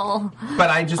awful.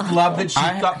 But I just love that she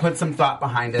put some thought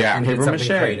behind it and did something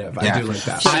creative. I do like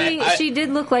that. She did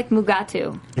look like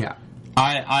Mugatu. Yeah.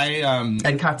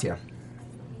 And Katya.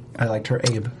 I liked her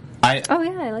Abe. I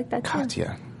like that too.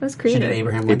 Katya. That was creative. She did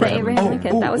Abraham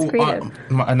Lincoln. That was creative.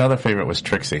 Another favorite was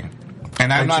Trixie.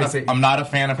 And I'm not a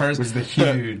fan of hers. It was the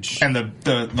huge and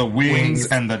the wings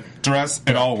and the dress.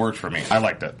 It all worked for me. I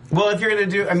liked it. Well, if you're gonna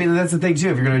do, that's the thing too.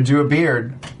 If you're gonna do a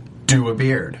beard, do a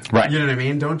beard. Right. You know what I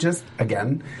mean? Don't just I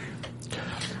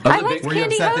liked Were you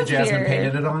Candy upset Ho's that Jasmine beard.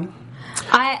 painted it on?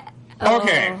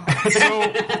 Okay.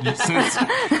 So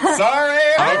sorry.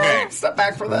 Okay. Step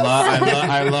back for that.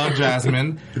 I love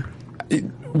Jasmine.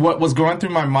 What was going through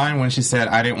my mind when she said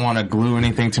I didn't want to glue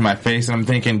anything to my face, and I'm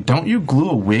thinking, don't you glue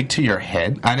a wig to your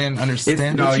head? I didn't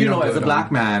understand. As a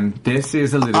black man, this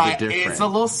is a little bit different. It's a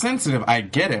little sensitive. I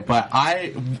get it, but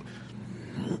I'm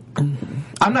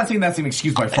not saying that's an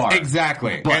excuse by far.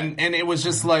 Exactly. But, and it was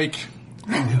just like...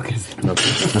 Good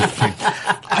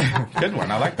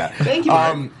one. I like that. Thank you,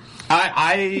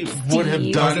 I would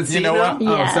have done. You know what?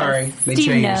 Yes. Oh, sorry, they Steve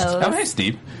changed. knows. Oh, hey,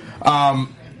 Steve.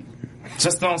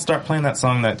 Just don't start playing that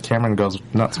song that Cameron goes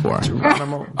nuts for.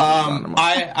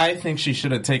 I think she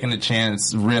should have taken a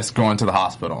chance, risk going to the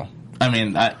hospital. I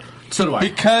mean, so do I.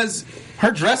 Because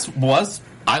her dress was.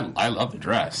 I love the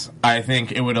dress. I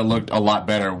think it would have looked a lot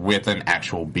better with an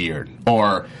actual beard,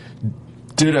 or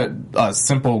did a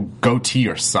simple goatee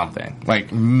or something.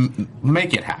 Like,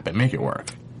 make it happen, make it work.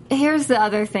 Here's the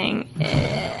other thing.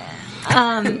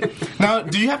 Now,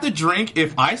 do you have to drink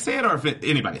if I say it or if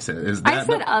anybody says it? Is that I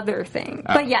said other thing,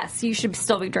 but yes, you should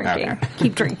still be drinking. Okay.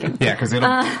 Keep drinking. Yeah, because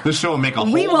the show will make a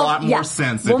whole lot more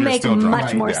sense if you're still drunk. We'll make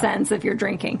much more sense if you're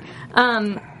drinking.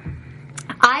 I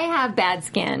have bad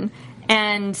skin.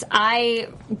 And I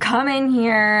come in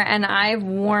here and I've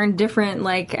worn different,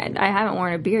 like, I haven't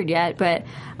worn a beard yet, but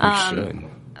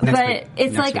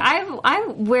it's like I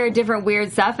wear different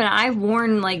weird stuff, and I've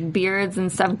worn like beards and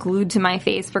stuff glued to my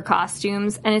face for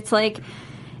costumes, and it's like,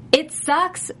 it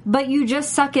sucks, but you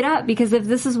just suck it up, because if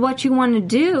this is what you want to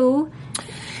do.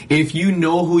 If you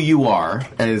know who you are,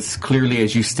 as clearly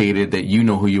as you stated that you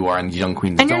know who you are and the young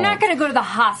queens and you're not going to go to the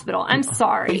hospital. I'm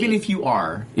sorry. Even if you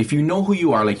are, if you know who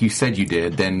you are like you said you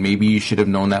did, then maybe you should have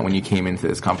known that when you came into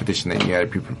this competition that you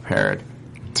had to be prepared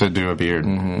to do a beard.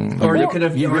 Mm-hmm. Or you could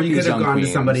have gone to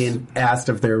somebody and asked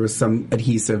if there was some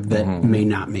adhesive that may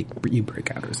not make you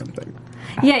break out or something.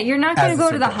 Yeah, you're not going to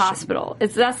go to the hospital.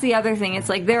 That's the other thing. It's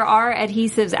like there are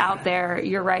adhesives out there.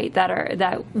 You're right,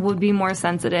 that would be more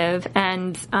sensitive.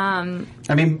 And I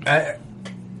mean,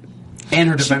 in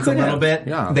her defense, a little bit.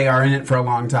 Yeah. They are in it for a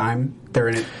long time. They're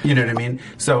in it. You know what I mean?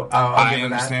 So I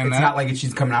understand that. It's not like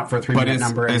she's coming out for a 3-minute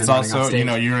number. It's also,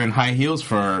 you're in high heels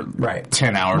for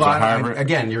 10 hours or however.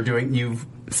 Again, you've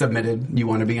submitted, you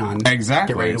want to be on.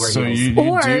 Exactly. Get ready to wear so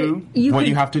heels. you what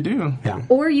you have to do. Yeah.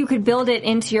 Or you could build it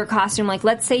into your costume. Like,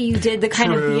 let's say you did the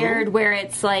kind of beard where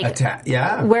it's like,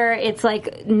 where it's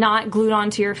like not glued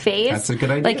onto your face. That's a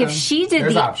good idea. Like if she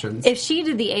did options. If she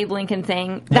did the Abe Lincoln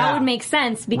thing, that would make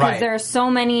sense, because there are so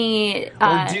many.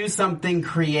 Or do something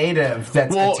creative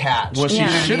that's attached. What she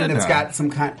should have done. It's got some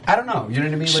kind. I don't know. You know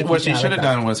what I mean? Like what she should have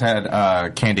done was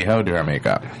had Candy Ho do her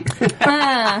makeup,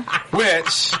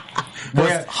 which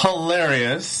was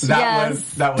hilarious. That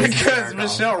was because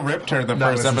Michelle ripped her the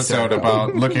first episode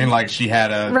about looking like she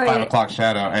had a 5 o'clock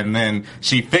shadow, and then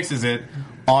she fixes it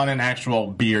on an actual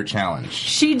beard challenge.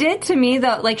 She did to me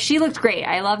though. Like, she looked great.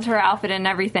 I loved her outfit and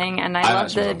everything, and I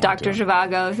loved the Dr.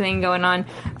 Zhivago thing going on.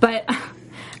 But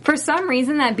for some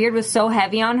reason, that beard was so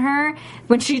heavy on her.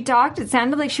 When she talked, it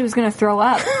sounded like she was going to throw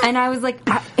up. And I was like,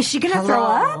 is she going to throw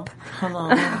up? Hello.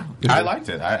 I liked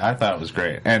it. I thought it was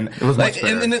great. And it was like,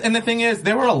 and the thing is,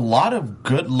 there were a lot of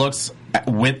good looks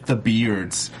with the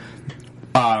beards.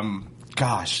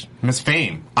 Gosh, Miss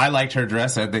Fame. I liked her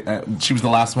dress. She was the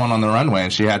last one on the runway,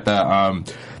 and she had the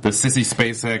Sissy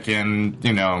Spacek and,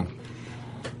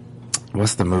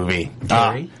 what's the movie?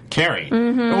 Carrie.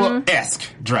 Mm-hmm. Well, esque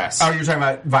dress. Oh, you're talking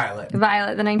about Violet.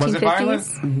 Violet, the 1950s. Was it Violet?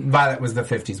 Violet was the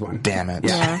 50s one. Damn it.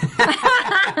 Yeah.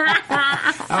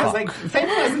 I was like, Fame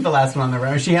wasn't the last one on the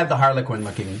runway. She had the Harlequin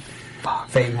looking.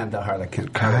 Fame had the Harlequin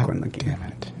looking. Damn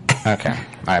it. Okay,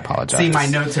 I apologize. See, my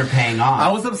notes are paying off.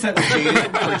 I was upset with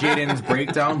Jaden's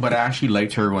breakdown, but I actually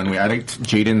liked her runway. I liked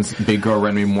Jaden's big girl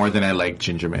runway more than I liked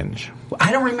Ginger Minj.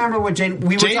 I don't remember what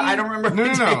Jaden. I don't remember.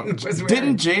 No.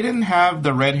 Didn't Jaden have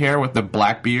the red hair with the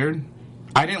black beard?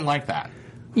 I didn't like that.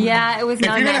 Yeah, it was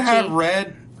not. If you're gonna have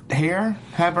red hair,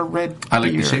 have a red beard. I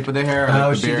like the shape of the hair. I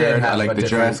like the beard. I like the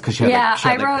dress because she had she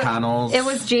had panels. It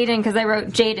was Jaden because I wrote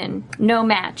Jaden, no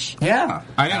match. Yeah,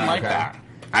 I didn't like that.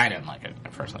 I didn't like it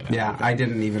personally. I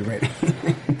didn't even write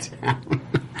anything down.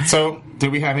 So,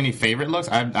 do we have any favorite looks?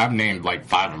 I've named like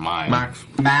 5 of mine.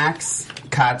 Max,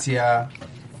 Katya,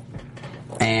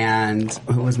 and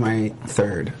who was my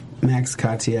third? Max,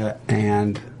 Katya,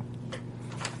 and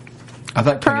I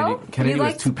thought Pearl? Kennedy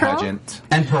was too Pearl? pageant.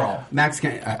 And Pearl. Max,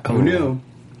 who knew?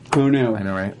 Who knew? I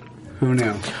know, right? Who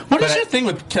knew? What is your thing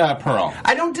with Pearl?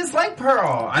 I don't dislike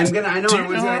Pearl. I don't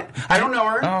know her. I don't know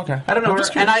her. Oh, okay. I don't know her,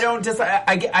 and I don't dislike.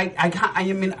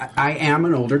 I am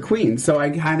an older queen, so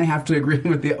I kind of have to agree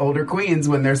with the older queens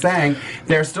when they're saying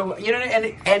they're still,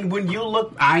 and when you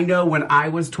look, I know when I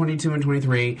was 22 and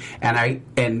 23, and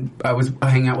I was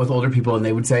hanging out with older people, and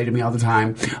they would say to me all the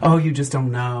time, "Oh, you just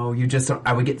don't know. You just don't."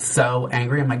 I would get so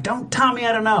angry. I'm like, "Don't tell me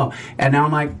I don't know." And now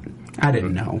I'm like, I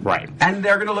didn't know. Right. And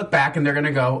they're going to look back and they're going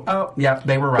to go, oh, yeah,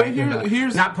 they were right.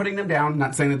 Here's not putting them down,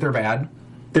 not saying that they're bad.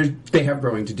 they have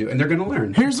growing to do, and they're going to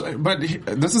learn.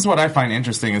 This is what I find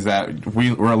interesting is that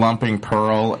we're lumping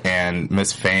Pearl and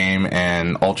Miss Fame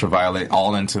and Ultraviolet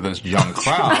all into this young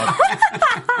crowd.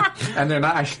 And they're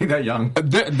not actually that young.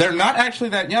 They're not actually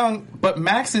that young, but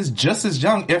Max is just as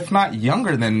young, if not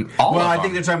younger than all of them. Well, I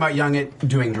think they're talking about young at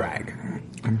doing drag.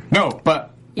 No, but...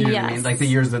 You know what I mean? Like the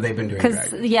years that they've been doing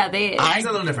drag. It's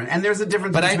a little different. And there's a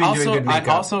difference but between doing good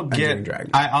makeup and doing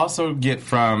drag. I also get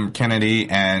from Kennedy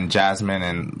and Jasmine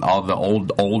and all the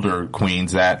older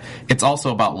queens that it's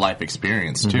also about life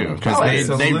experience too. Because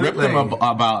they rip them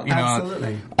about, you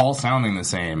know, all sounding the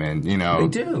same and, you know.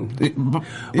 They do.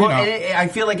 I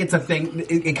feel like it's a thing.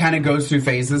 It kind of goes through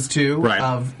phases too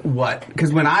of what.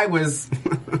 Because when I was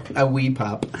a wee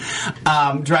pup,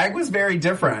 drag was very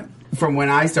different from when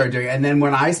I started doing it. And then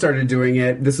when I started doing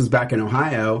it, this was back in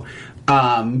Ohio,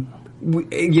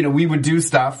 we would do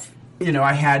stuff. You know,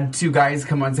 I had two guys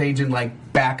come on stage and,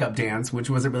 like, backup dance, which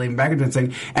wasn't really backup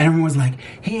dancing. And everyone was like,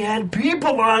 he had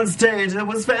people on stage. It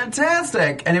was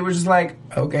fantastic. And it was just like,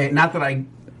 okay, not that I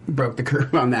broke the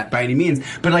curve on that by any means,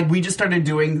 but, like, we just started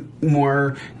doing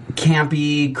more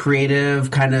campy,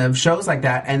 creative kind of shows like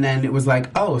that, and then it was like,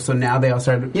 oh, so now they all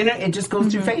started, you know, it just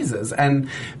goes through phases, and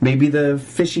maybe the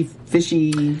fishy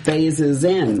phase is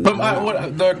in. But what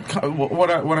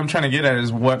I'm trying to get at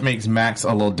is what makes Max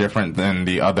a little different than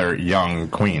the other young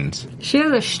queens. She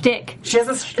has a shtick. She has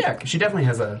a shtick. She definitely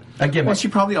has a gimmick. Well, she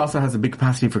probably also has a big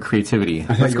capacity for creativity.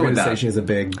 Let's go with that. Say she has a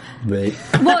big.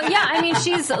 Well, yeah, I mean,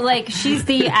 she's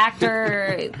the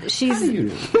actor. She's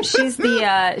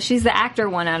the actor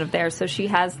one out of there, so she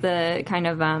has the kind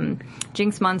of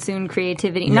Jinx Monsoon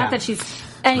creativity. Yeah. Not that she's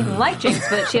anything like Jinx,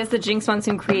 but she has the Jinx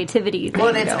Monsoon creativity.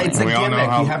 Well, it's a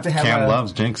gimmick. You have to have Cam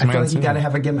loves Jinx Monsoon. I feel like you got to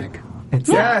have a gimmick.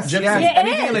 Yes.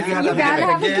 Anything like you have to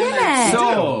have a gimmick.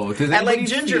 So, and like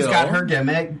Ginger's got her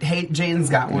gimmick. Jane's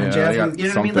got one. Jasmine, you know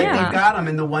what I mean? Like they've got them,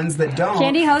 and the ones that don't.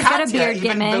 Candy Ho's got a beard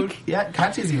gimmick.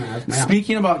 Katya's even has.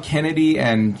 Speaking about Kennedy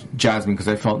and Jasmine, because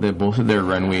I felt that both of their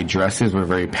runway dresses were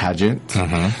very pageant.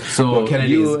 So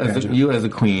you as a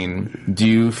queen, do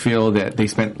you feel that they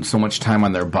spent so much time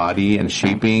on their body and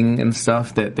shaping and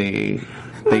stuff that they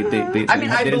didn't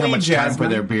have much time for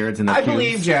their beards and their I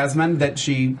believe Jasmine that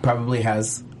she probably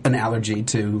has an allergy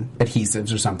to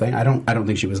adhesives or something. I don't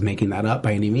think she was making that up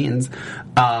by any means.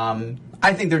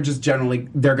 I think they're just generally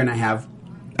they're going to have.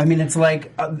 I mean, it's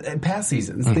like past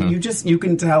seasons. You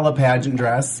can tell a pageant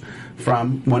dress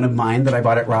from one of mine that I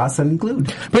bought at Ross and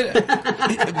glued.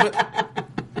 But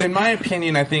in my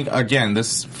opinion, I think again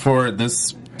for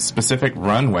this specific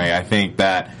runway, I think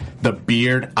that the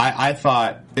beard, I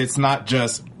thought it's not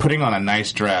just putting on a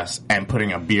nice dress and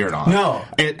putting a beard on. No.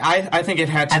 I think it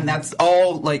had to, and that's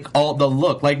all the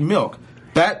look, like Milk.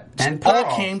 That and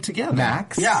all came together.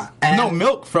 Max. Yeah.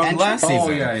 Milk from last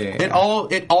season. It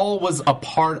all was a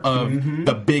part of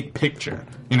the big picture.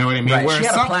 You know what I mean? Right. She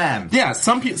had a plan. Yeah,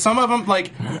 some of them,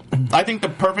 like, I think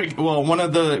one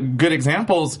of the good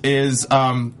examples is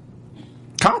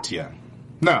Katya.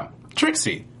 No,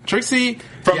 Trixie. Trixie,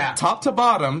 from top to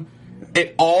bottom,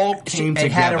 it all came together.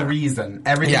 It had a reason.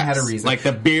 Everything had a reason. Like,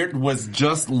 the beard was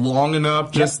just long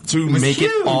enough just to make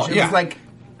huge. it all...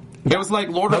 It was like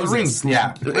Lord of the Rings.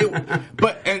 Yeah.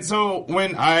 And so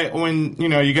when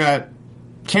you got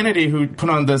Kennedy who put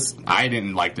on this, I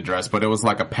didn't like the dress, but it was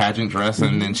like a pageant dress,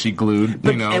 and then she glued,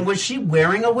 And was she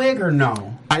wearing a wig or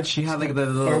no? She had like the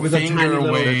little or was finger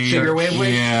wave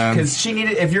wig. Yeah. Because she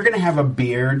needed, if you're going to have a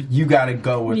beard, you got to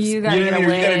go with, you got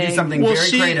to do something very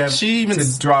creative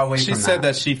to draw away from that. She said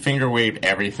that she finger waved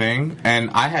everything, and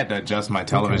I had to adjust my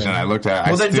television. I looked at it.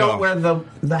 Well, then don't wear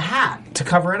the hat to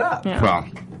cover it up. Yeah. Well,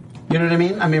 you know what I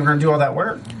mean? I mean, we're going to do all that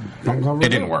work. It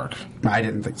didn't work. I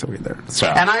didn't think so either. So.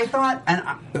 And I thought,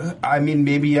 I mean,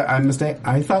 maybe I'm mistaken.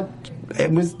 I thought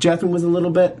Jasmine was a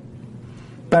little bit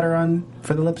better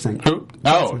for the lip sync. Who?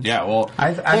 Oh, yeah. Well,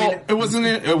 I mean, it wasn't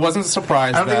a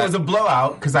surprise. I don't think it was a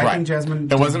blowout because I think Jasmine.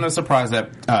 It wasn't a surprise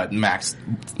that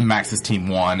Max's team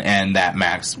won and that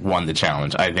Max won the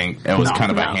challenge. I think it was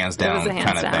kind of a hands down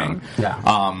kind of thing.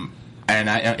 Yeah. And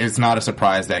it's not a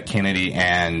surprise that Kennedy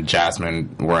and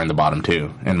Jasmine were in the bottom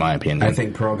two, in my opinion. I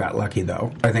think Pearl got lucky,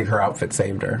 though. I think her outfit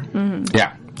saved her. Mm-hmm.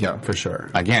 Yeah, for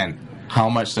sure. Again, how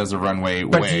much does a runway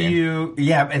weigh?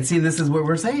 And see, this is what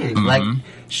we're saying. Mm-hmm. Like,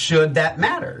 should that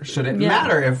matter? Should it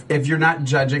matter? If you're not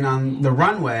judging on the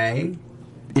runway,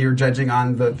 you're judging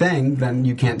on the thing, then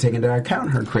you can't take into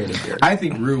account her creative beard. I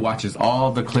think Rue watches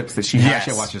all the clips that she has.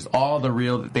 She watches all the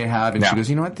reel that they have, and she goes,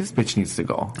 you know what? This bitch needs to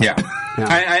go. Yeah.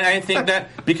 I think that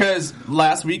because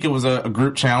last week it was a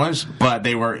group challenge, but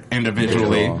they were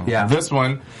individually. Yeah. This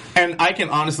one, and I can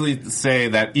honestly say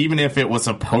that even if it was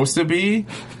supposed to be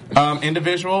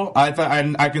Individual, I thought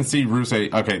I can see Rue say,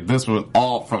 okay, this was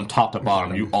all from top to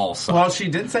bottom. You all suck. Well, she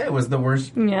did say it was the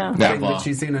worst thing that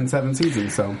she's seen in 7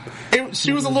 seasons. So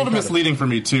she was a little misleading for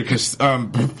me too, because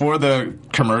before the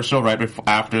commercial, right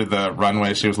after the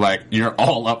runway, she was like, "You're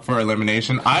all up for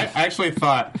elimination." I actually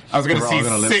thought I was going to see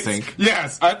 6. Lip sync.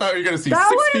 Yes, I thought you were going to see 6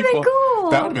 people.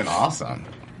 Cool. That would have been awesome.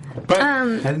 But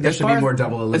I think there should be more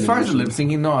double elimination. As far as the lip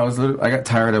syncing, though, I got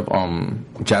tired of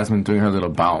Jasmine doing her little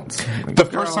bounce. Like, the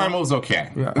first time it was okay.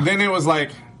 Yeah. Then it was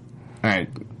like, all right,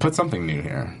 put something new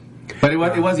here. But it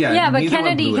was yeah. But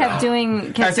Kennedy kept doing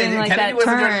like Kennedy that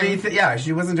wasn't turn. Doing anything, yeah,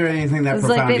 she wasn't doing anything that it was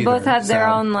profound. Like they both either, had their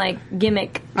own like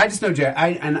gimmick. I just know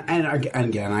and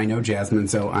again I know Jasmine,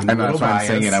 so I'm a little biased.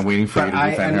 I'm saying it. I'm waiting for you to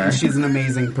defend her. She's an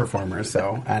amazing performer.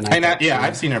 So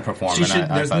I've seen her perform.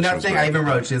 There's nothing I even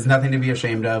wrote. She has nothing to be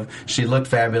ashamed of. She looked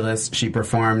fabulous. She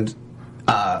performed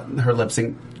her lip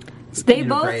sync. They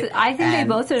both. Great. I think they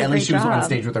both did a great job. At least she was on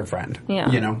stage with her friend.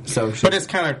 Yeah, you know. So, but it's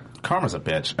kind of Karma's a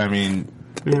bitch. I mean.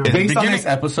 Yeah. Based on this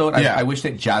episode, I wish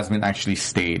that Jasmine actually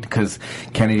stayed, because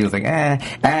Kennedy was like,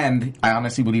 and I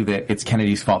honestly believe that it's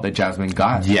Kennedy's fault that Jasmine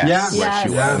got where she was.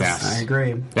 Yes. I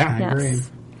agree. Yeah, I agree.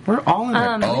 We're all in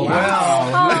it. Oh,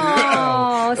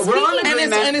 wow.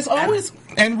 And it's always,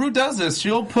 and Rue does this.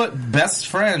 She'll put best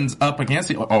friends up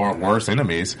against, or worse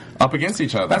enemies, up against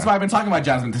each other. That's why I've been talking about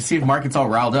Jasmine, to see if Mark gets all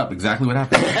riled up. Exactly what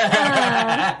happened.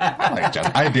 I like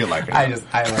Jasmine. I do like her. I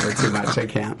love her too much. I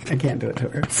can't do it to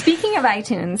her. Speaking of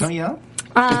iTunes. Don't yell.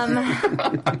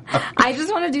 I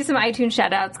just want to do some iTunes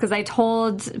shout-outs, because I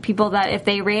told people that if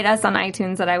they rate us on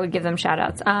iTunes that I would give them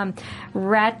shout-outs.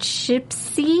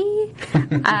 Ratchipsy,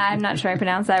 I'm not sure I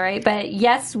pronounced that right, but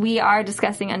yes, we are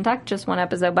discussing Untucked, just one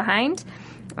episode behind.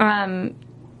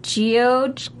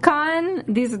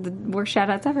 Geojcon, these are the worst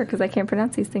shout-outs ever because I can't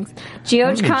pronounce these things.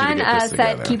 Geojcon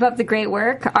said, keep up the great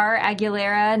work. R.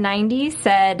 Aguilera 90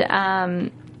 said,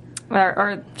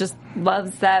 or just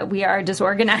loves that we are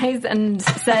disorganized and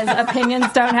says opinions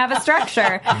don't have a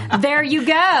structure. There you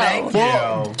go. Thank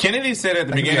you. Kennedy said at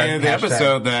the beginning of the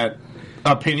episode that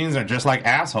opinions are just like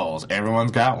assholes.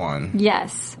 Everyone's got one.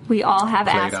 Yes, we all have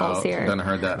assholes here. Done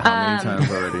heard that how many times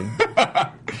already?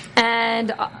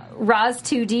 And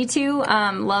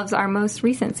Roz2D2 loves our most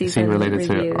recent season. Is he related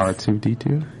reviews. to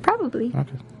R2D2? Probably.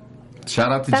 Okay.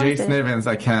 Shout out to Jay Snivens.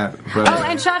 I can't. Oh,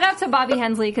 and shout out to Bobby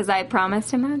Hensley, because I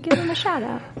promised him I would give him a shout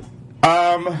out.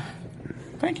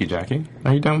 Thank you, Jackie.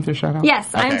 Are you done with your shout out?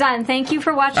 Yes, okay. I'm done. Thank you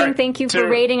for watching. Right. Thank you for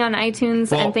rating on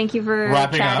iTunes, and thank you for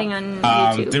chatting on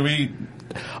YouTube.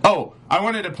 I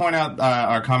wanted to point out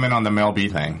our comment on the Mel B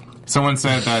thing. Someone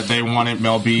said that they wanted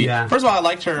Mel B. Yeah. First of all, I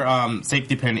liked her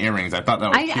safety pin earrings. I thought that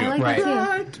was cute. I like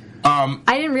that too.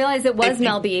 I didn't realize it was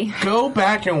Mel B. Go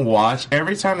back and watch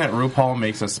every time that RuPaul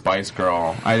makes a Spice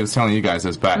Girl. I was telling you guys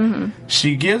this, but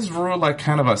she gives Ru like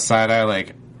kind of a side eye,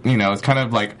 like, you know, it's kind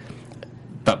of like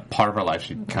the part of her life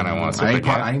she kind of wants to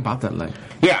forget. I ain't bought that life.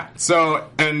 Yeah, so,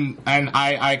 and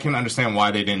I can understand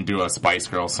why they didn't do a Spice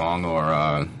Girl song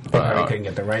or... They probably couldn't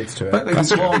get the rights to it. But,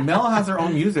 well, Mel has her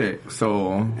own music,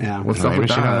 so... Yeah. What's up with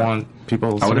that? She didn't want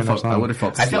people I would have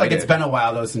felt I feel like it's been a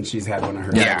while, though, since she's had one of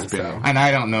her hits. So. And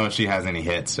I don't know if she has any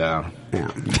hits, so...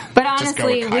 Yeah. But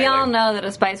honestly, we all know that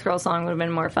a Spice Girl song would have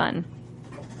been more fun.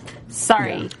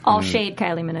 Sorry. Yeah. All shade,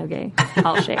 Kylie Minogue.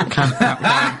 All shade.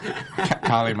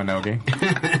 Kylie Minogue.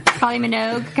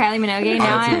 Kylie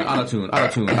Minogue. Auto-tune.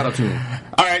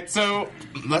 All right, so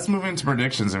let's move into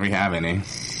predictions if we have any.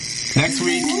 Next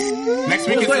week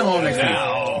is home next week.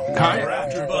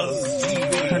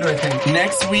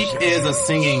 Next week is a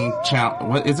singing challenge.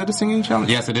 What is it? A singing challenge?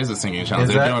 Yes, it is a singing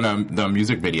challenge. They're doing the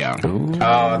music video.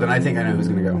 Oh, then I think I know who's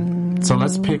going to go. So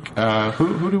let's pick.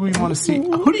 Who do we want to see?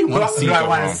 Who do you want to see? Do I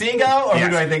want to see go, or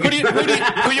who do I think? Who do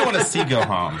you want to see go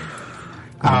home?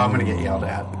 I'm going to get yelled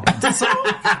at. So,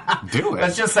 do it.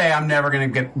 Let's just say I'm never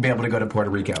going to be able to go to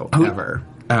Puerto Rico ever.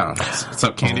 Oh,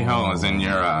 so Candy Ho is in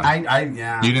your.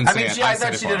 Yeah. You didn't say it. I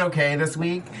thought she did okay this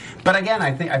week, but again,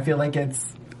 I feel like it's.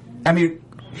 I mean,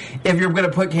 if you're going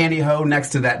to put Candy Ho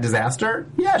next to that disaster,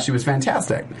 yeah, she was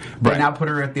fantastic. But now put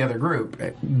her at the other group,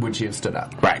 would she have stood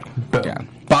up? Right. Boom. Yeah.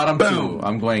 Bottom two,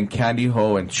 I'm going Candy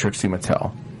Ho and Trixie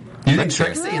Mattel. You think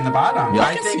Trixie in the bottom? Yeah,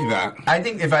 I can see that. I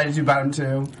think if I had to do bottom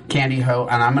two, Candy Ho,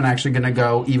 and I'm actually going to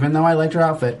go, even though I liked her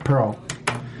outfit, Pearl.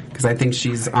 Because I think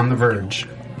she's on the verge.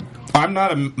 I'm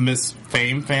not a Miss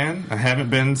Fame fan. I haven't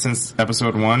been since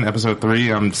episode 1. Episode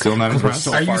 3, I'm still not impressed.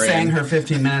 Are you saying her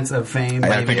 15 minutes of fame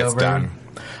I think it's done.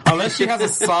 Unless she has a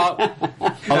soft...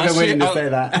 I've been waiting to say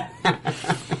that.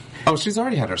 Oh, she's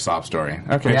already had her sob story.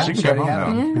 Okay, Yeah, she she can go already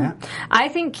home had now. it. I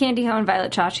think Candy Ho and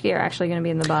Violet Chachki are actually going to be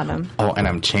in the bottom. Oh, and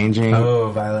I'm changing.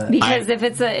 Oh, Violet. Because if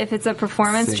it's a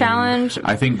performance Singing. challenge,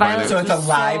 I think Violet So it's a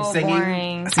live so singing?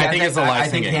 boring. See, I think it's a live I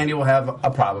think singing. Candy will have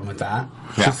a problem with that.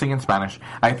 She's singing Spanish.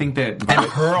 I think that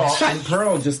And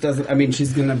Pearl just doesn't, I mean,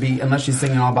 she's going to be, unless she's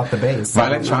singing all about the bass.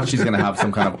 Violet Chachki's going to have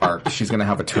some kind of arc. She's going to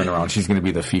have a turnaround. She's going to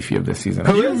be the Fifi of this season.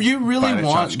 You really Violet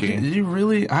want? Chachki. You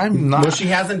really? I'm not. Well, she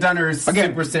hasn't done her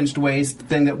super cinched waist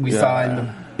thing that we saw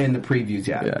in the previews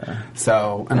yet. Yeah.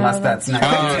 So, unless that's not...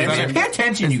 Pay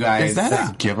attention, you guys. Is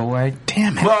that a giveaway?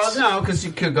 Damn it. Well, no, because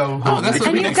you could go home. Oh, that's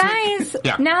And you guys,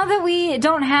 now that we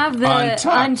don't have the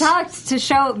Untucked to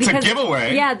show, because give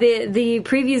away. Yeah, the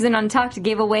previews in Untucked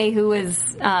gave away who was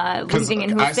leaving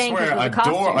and who was staying because of the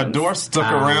costumes. Adore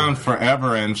stuck around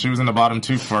forever, and she was in the bottom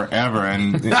 2 forever,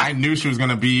 and I knew she was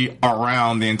going to be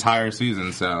around the entire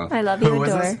season. So I love you, Who was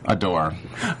Adore. this? Adore.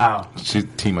 Oh. She's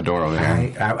Team Adore over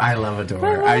there. I love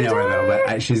Adore. I know her, though,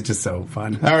 but she's just so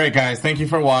fun. All right, guys, thank you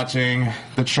for watching.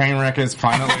 The train wreck is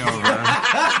finally over.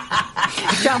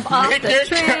 Jump off the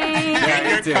train.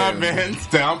 Get your comments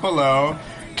down below.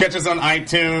 Catch us on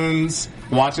iTunes.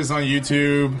 Watch us on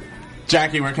YouTube.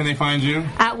 Jackie, where can they find you?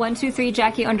 At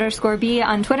 123Jackie_B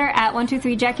on Twitter, at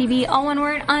 123JackieB, all one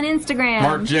word, on Instagram.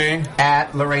 Mark J.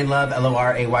 At Lorraine Love,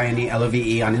 LORAYNE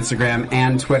LOVE on Instagram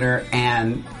and Twitter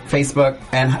and Facebook.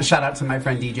 And shout out to my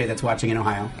friend DJ that's watching in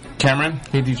Ohio. Cameron?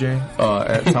 Hey, DJ.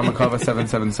 At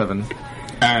Tamakava777.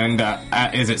 And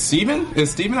is it Steven?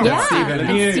 Is Steven over Yeah, Steven.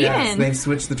 it's Yes, Steven. they've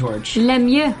switched the torch. Le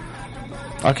mieux.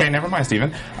 Okay, never mind, Steven.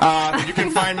 You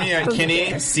can find me at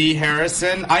Kinney C.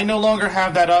 Harrison. I no longer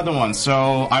have that other one,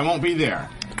 so I won't be there.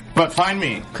 But find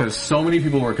me. Because so many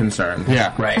people were concerned.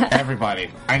 Yeah, right. Everybody.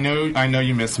 I know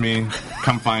you miss me.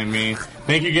 Come find me.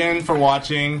 Thank you again for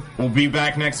watching. We'll be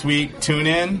back next week. Tune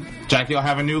in. Jackie will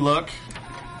have a new look.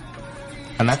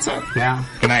 And that's it. Yeah.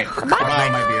 Good night. Bye,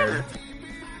 my beard.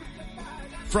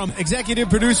 From executive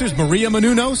producers Maria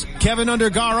Menounos, Kevin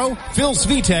Undergaro, Phil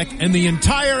Svitek, and the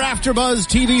entire AfterBuzz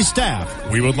TV staff,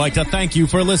 we would like to thank you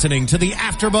for listening to the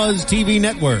AfterBuzz TV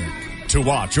network. To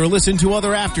watch or listen to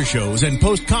other after shows and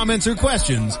post comments or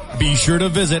questions, be sure to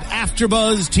visit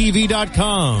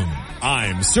AfterBuzzTV.com.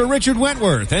 I'm Sir Richard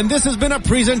Wentworth, and this has been a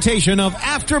presentation of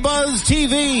AfterBuzz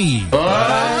TV.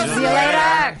 See you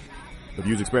later. The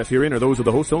views expressed herein are those of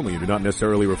the hosts only and do not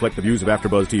necessarily reflect the views of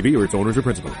AfterBuzz TV or its owners or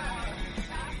principals.